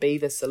them to be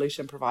the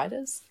solution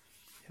providers.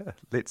 Yeah,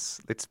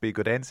 let's be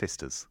good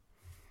ancestors.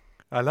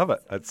 I love it.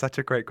 It's such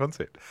a great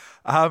concept.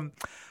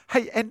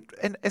 Hey,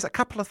 and as a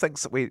couple of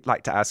things that we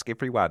like to ask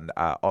everyone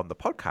on the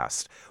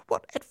podcast,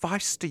 what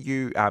advice do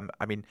you,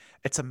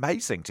 it's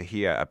amazing to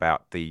hear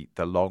about the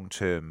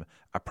long-term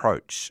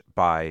approach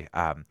by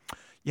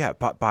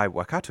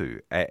Waikato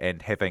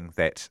and having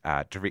that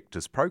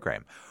director's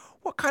program.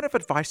 What kind of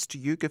advice do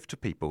you give to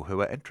people who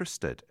are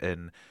interested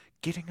in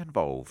getting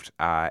involved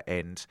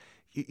and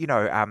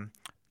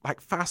like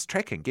fast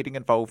tracking, getting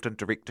involved in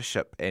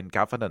directorship and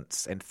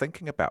governance and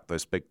thinking about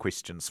those big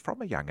questions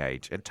from a young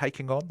age and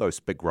taking on those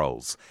big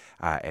roles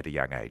at a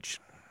young age?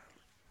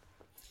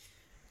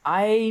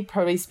 I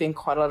probably spend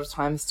quite a lot of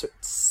time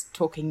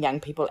talking young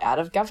people out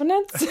of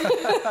governance.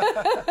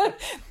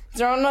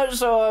 So I'm not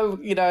sure,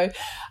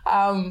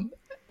 and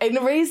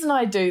the reason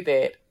I do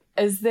that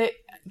is that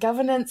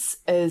governance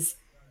is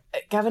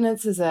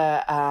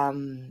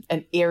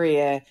an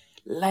area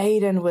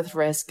laden with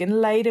risk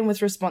and laden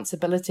with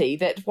responsibility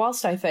that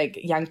whilst I think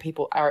young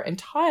people are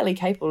entirely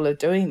capable of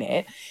doing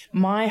that,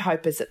 my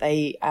hope is that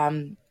they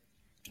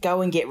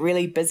go and get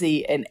really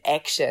busy in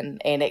action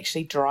and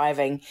actually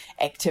driving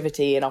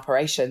activity and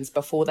operations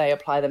before they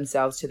apply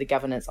themselves to the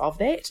governance of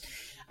that.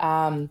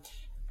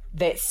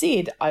 That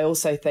said, I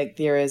also think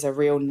there is a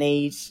real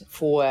need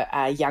for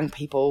young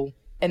people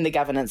in the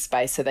governance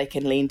space so they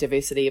can lend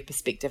diversity of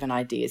perspective and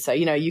ideas. So,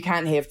 you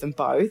can't have them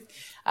both.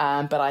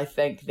 But I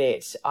think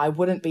that I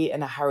wouldn't be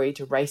in a hurry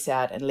to race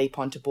out and leap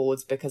onto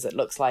boards because it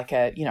looks like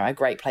a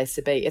great place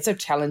to be. It's a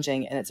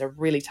challenging and it's a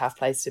really tough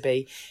place to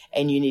be.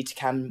 And you need to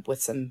come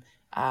with some,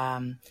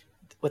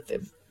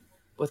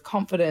 with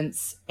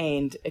confidence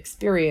and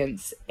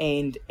experience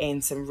and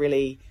some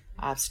really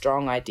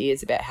strong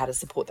ideas about how to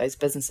support those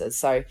businesses.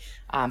 So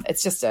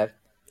it's just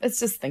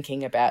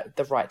thinking about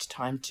the right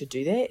time to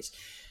do that.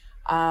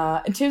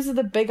 In terms of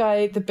the big,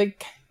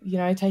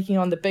 taking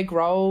on the big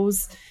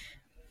roles,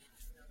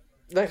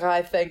 look,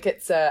 I think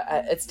it's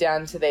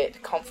down to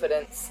that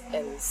confidence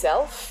in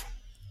self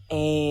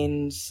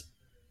and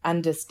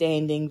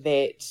understanding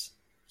that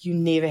you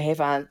never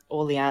have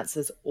all the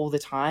answers all the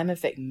time. In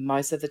fact,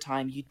 most of the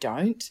time you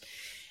don't.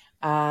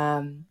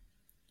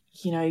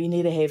 You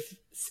need to have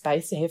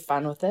space to have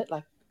fun with it.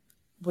 Like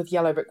with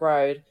Yellow Brick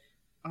Road,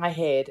 I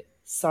had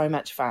so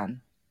much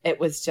fun. It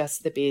was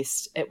just the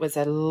best. It was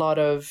a lot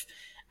of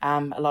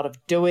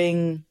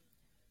doing,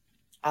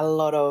 a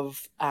lot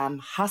of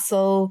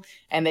hustle,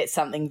 and that's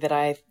something that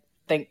I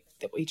think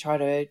that we try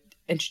to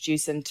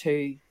introduce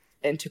into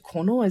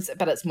Cornwall,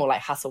 but it's more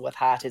like hustle with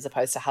heart as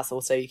opposed to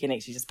hustle so you can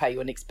actually just pay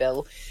your next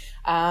bill.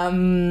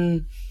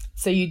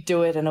 So you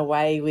do it in a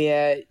way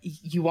where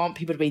you want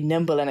people to be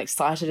nimble and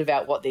excited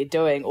about what they're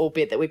doing,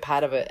 albeit that we're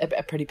part of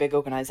a pretty big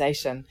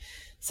organisation.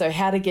 So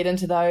how to get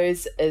into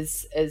those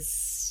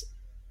is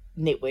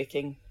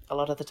networking a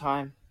lot of the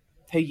time,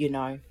 who you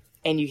know.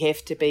 And you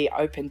have to be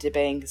open to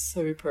being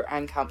super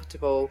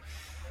uncomfortable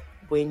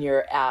when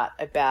you're out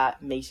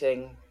about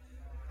meeting.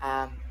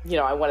 I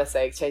want to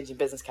say exchanging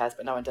business cards,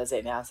 but no one does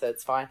that now, so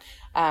it's fine.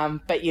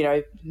 But,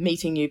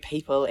 meeting new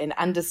people and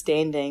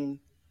understanding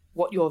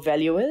what your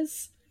value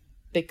is,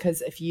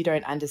 because if you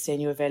don't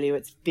understand your value,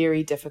 it's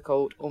very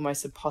difficult,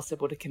 almost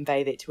impossible to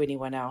convey that to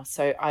anyone else.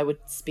 So I would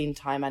spend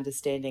time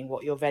understanding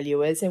what your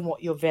value is and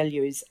what your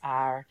values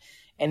are,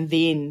 and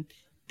then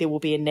there will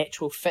be a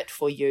natural fit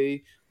for you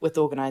with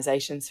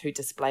organisations who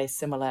display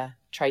similar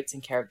traits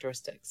and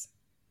characteristics.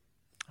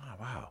 Oh,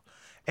 wow.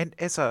 And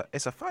as a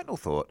final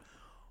thought,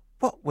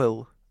 what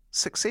will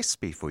success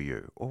be for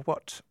you, or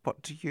what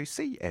do you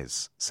see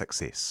as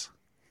success?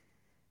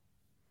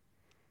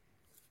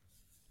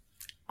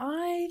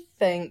 I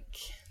think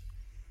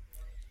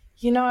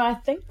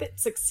that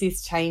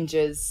success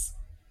changes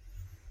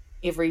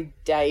every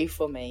day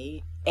for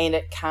me, and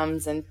it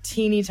comes in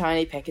teeny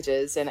tiny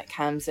packages, and it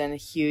comes in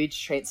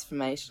huge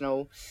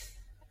transformational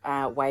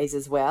ways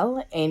as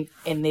well, and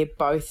they're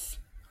both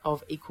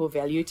of equal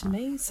value to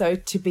me. So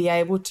to be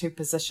able to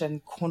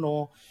position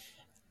Cornwall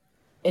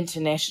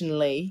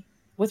internationally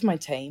with my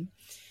team,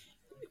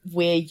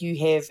 where you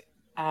have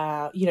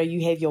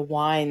your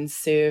wine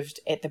served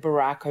at the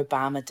Barack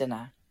Obama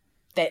dinner,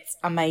 that's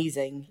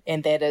amazing,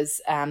 and that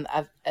is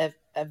a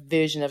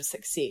version of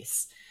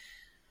success.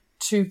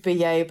 To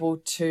be able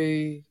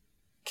to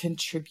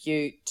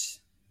contribute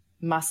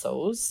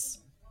muscles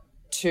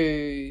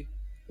to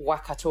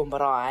Waikato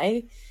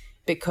Marae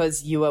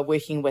because you are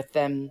working with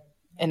them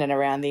in and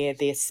around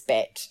their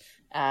spat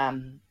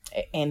and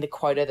the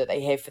quota that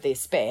they have for their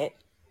spat,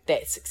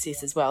 that's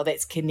success as well.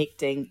 That's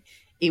connecting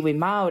iwi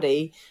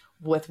Māori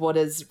with what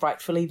is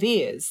rightfully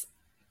theirs.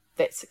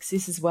 That's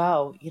success as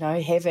well.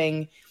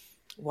 Having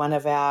one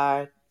of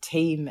our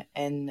team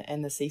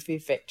in the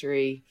seafood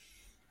factory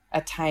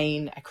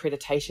attain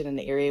accreditation in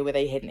the area where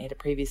they hadn't had it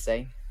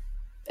previously.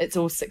 It's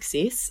all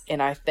success,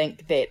 and I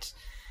think that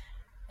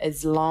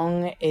as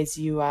long as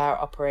you are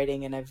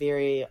operating in a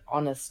very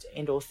honest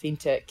and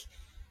authentic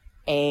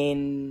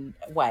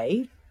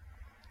way,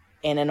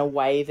 and in a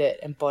way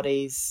that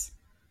embodies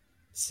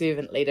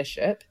servant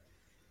leadership,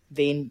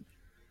 then,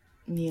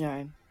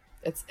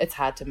 it's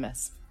hard to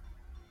miss.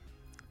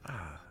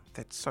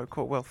 That's so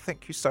cool. Well,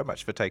 thank you so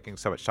much for taking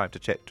so much time to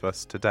chat to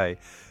us today.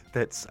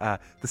 That's the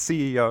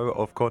CEO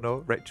of Cornwall,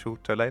 Rachel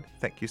Taulelei.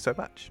 Thank you so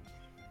much.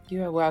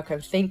 You are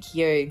welcome. Thank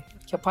you.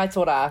 Kia pai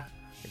tō.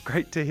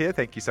 Great to hear.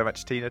 Thank you so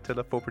much, Tina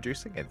Tiller, for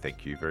producing, and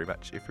thank you very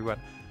much, everyone,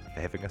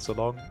 for having us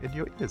along in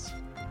your ears.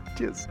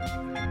 Cheers.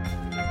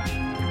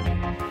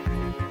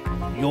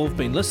 You've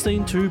been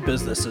listening to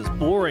Business is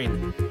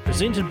Boring,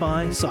 presented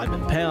by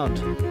Simon Pound.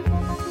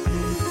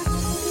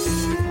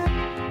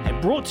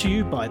 brought to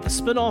you by The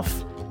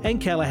Spin-Off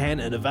and Callaghan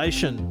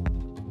Innovation.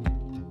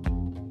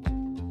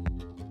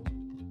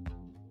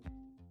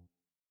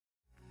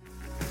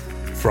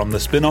 From the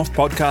Spin-Off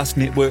Podcast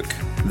Network,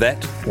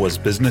 that was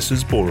Business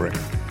is Boring,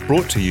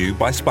 brought to you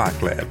by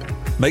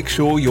SparkLab. Make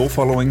sure you're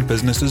following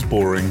Business is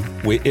Boring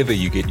wherever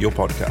you get your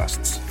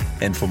podcasts.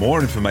 And for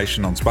more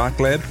information on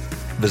SparkLab,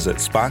 visit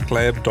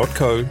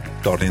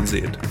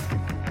sparklab.co.nz.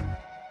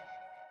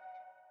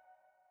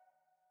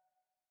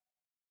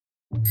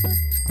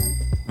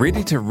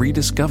 Ready to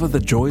rediscover the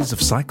joys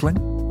of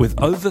cycling? With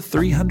over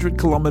 300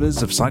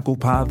 kilometres of cycle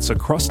paths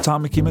across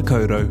Tāmaki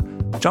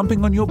Makaurau,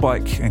 jumping on your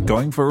bike and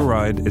going for a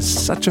ride is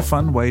such a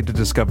fun way to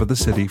discover the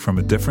city from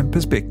a different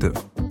perspective.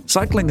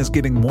 Cycling is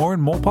getting more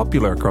and more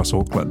popular across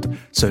Auckland,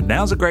 so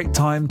now's a great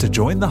time to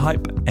join the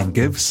hype and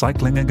give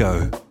cycling a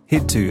go.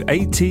 Head to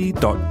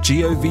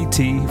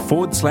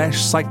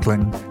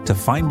at.govt/cycling to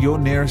find your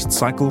nearest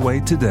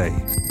cycleway today.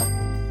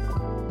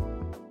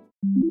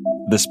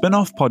 The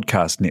Spin-Off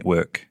Podcast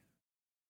Network.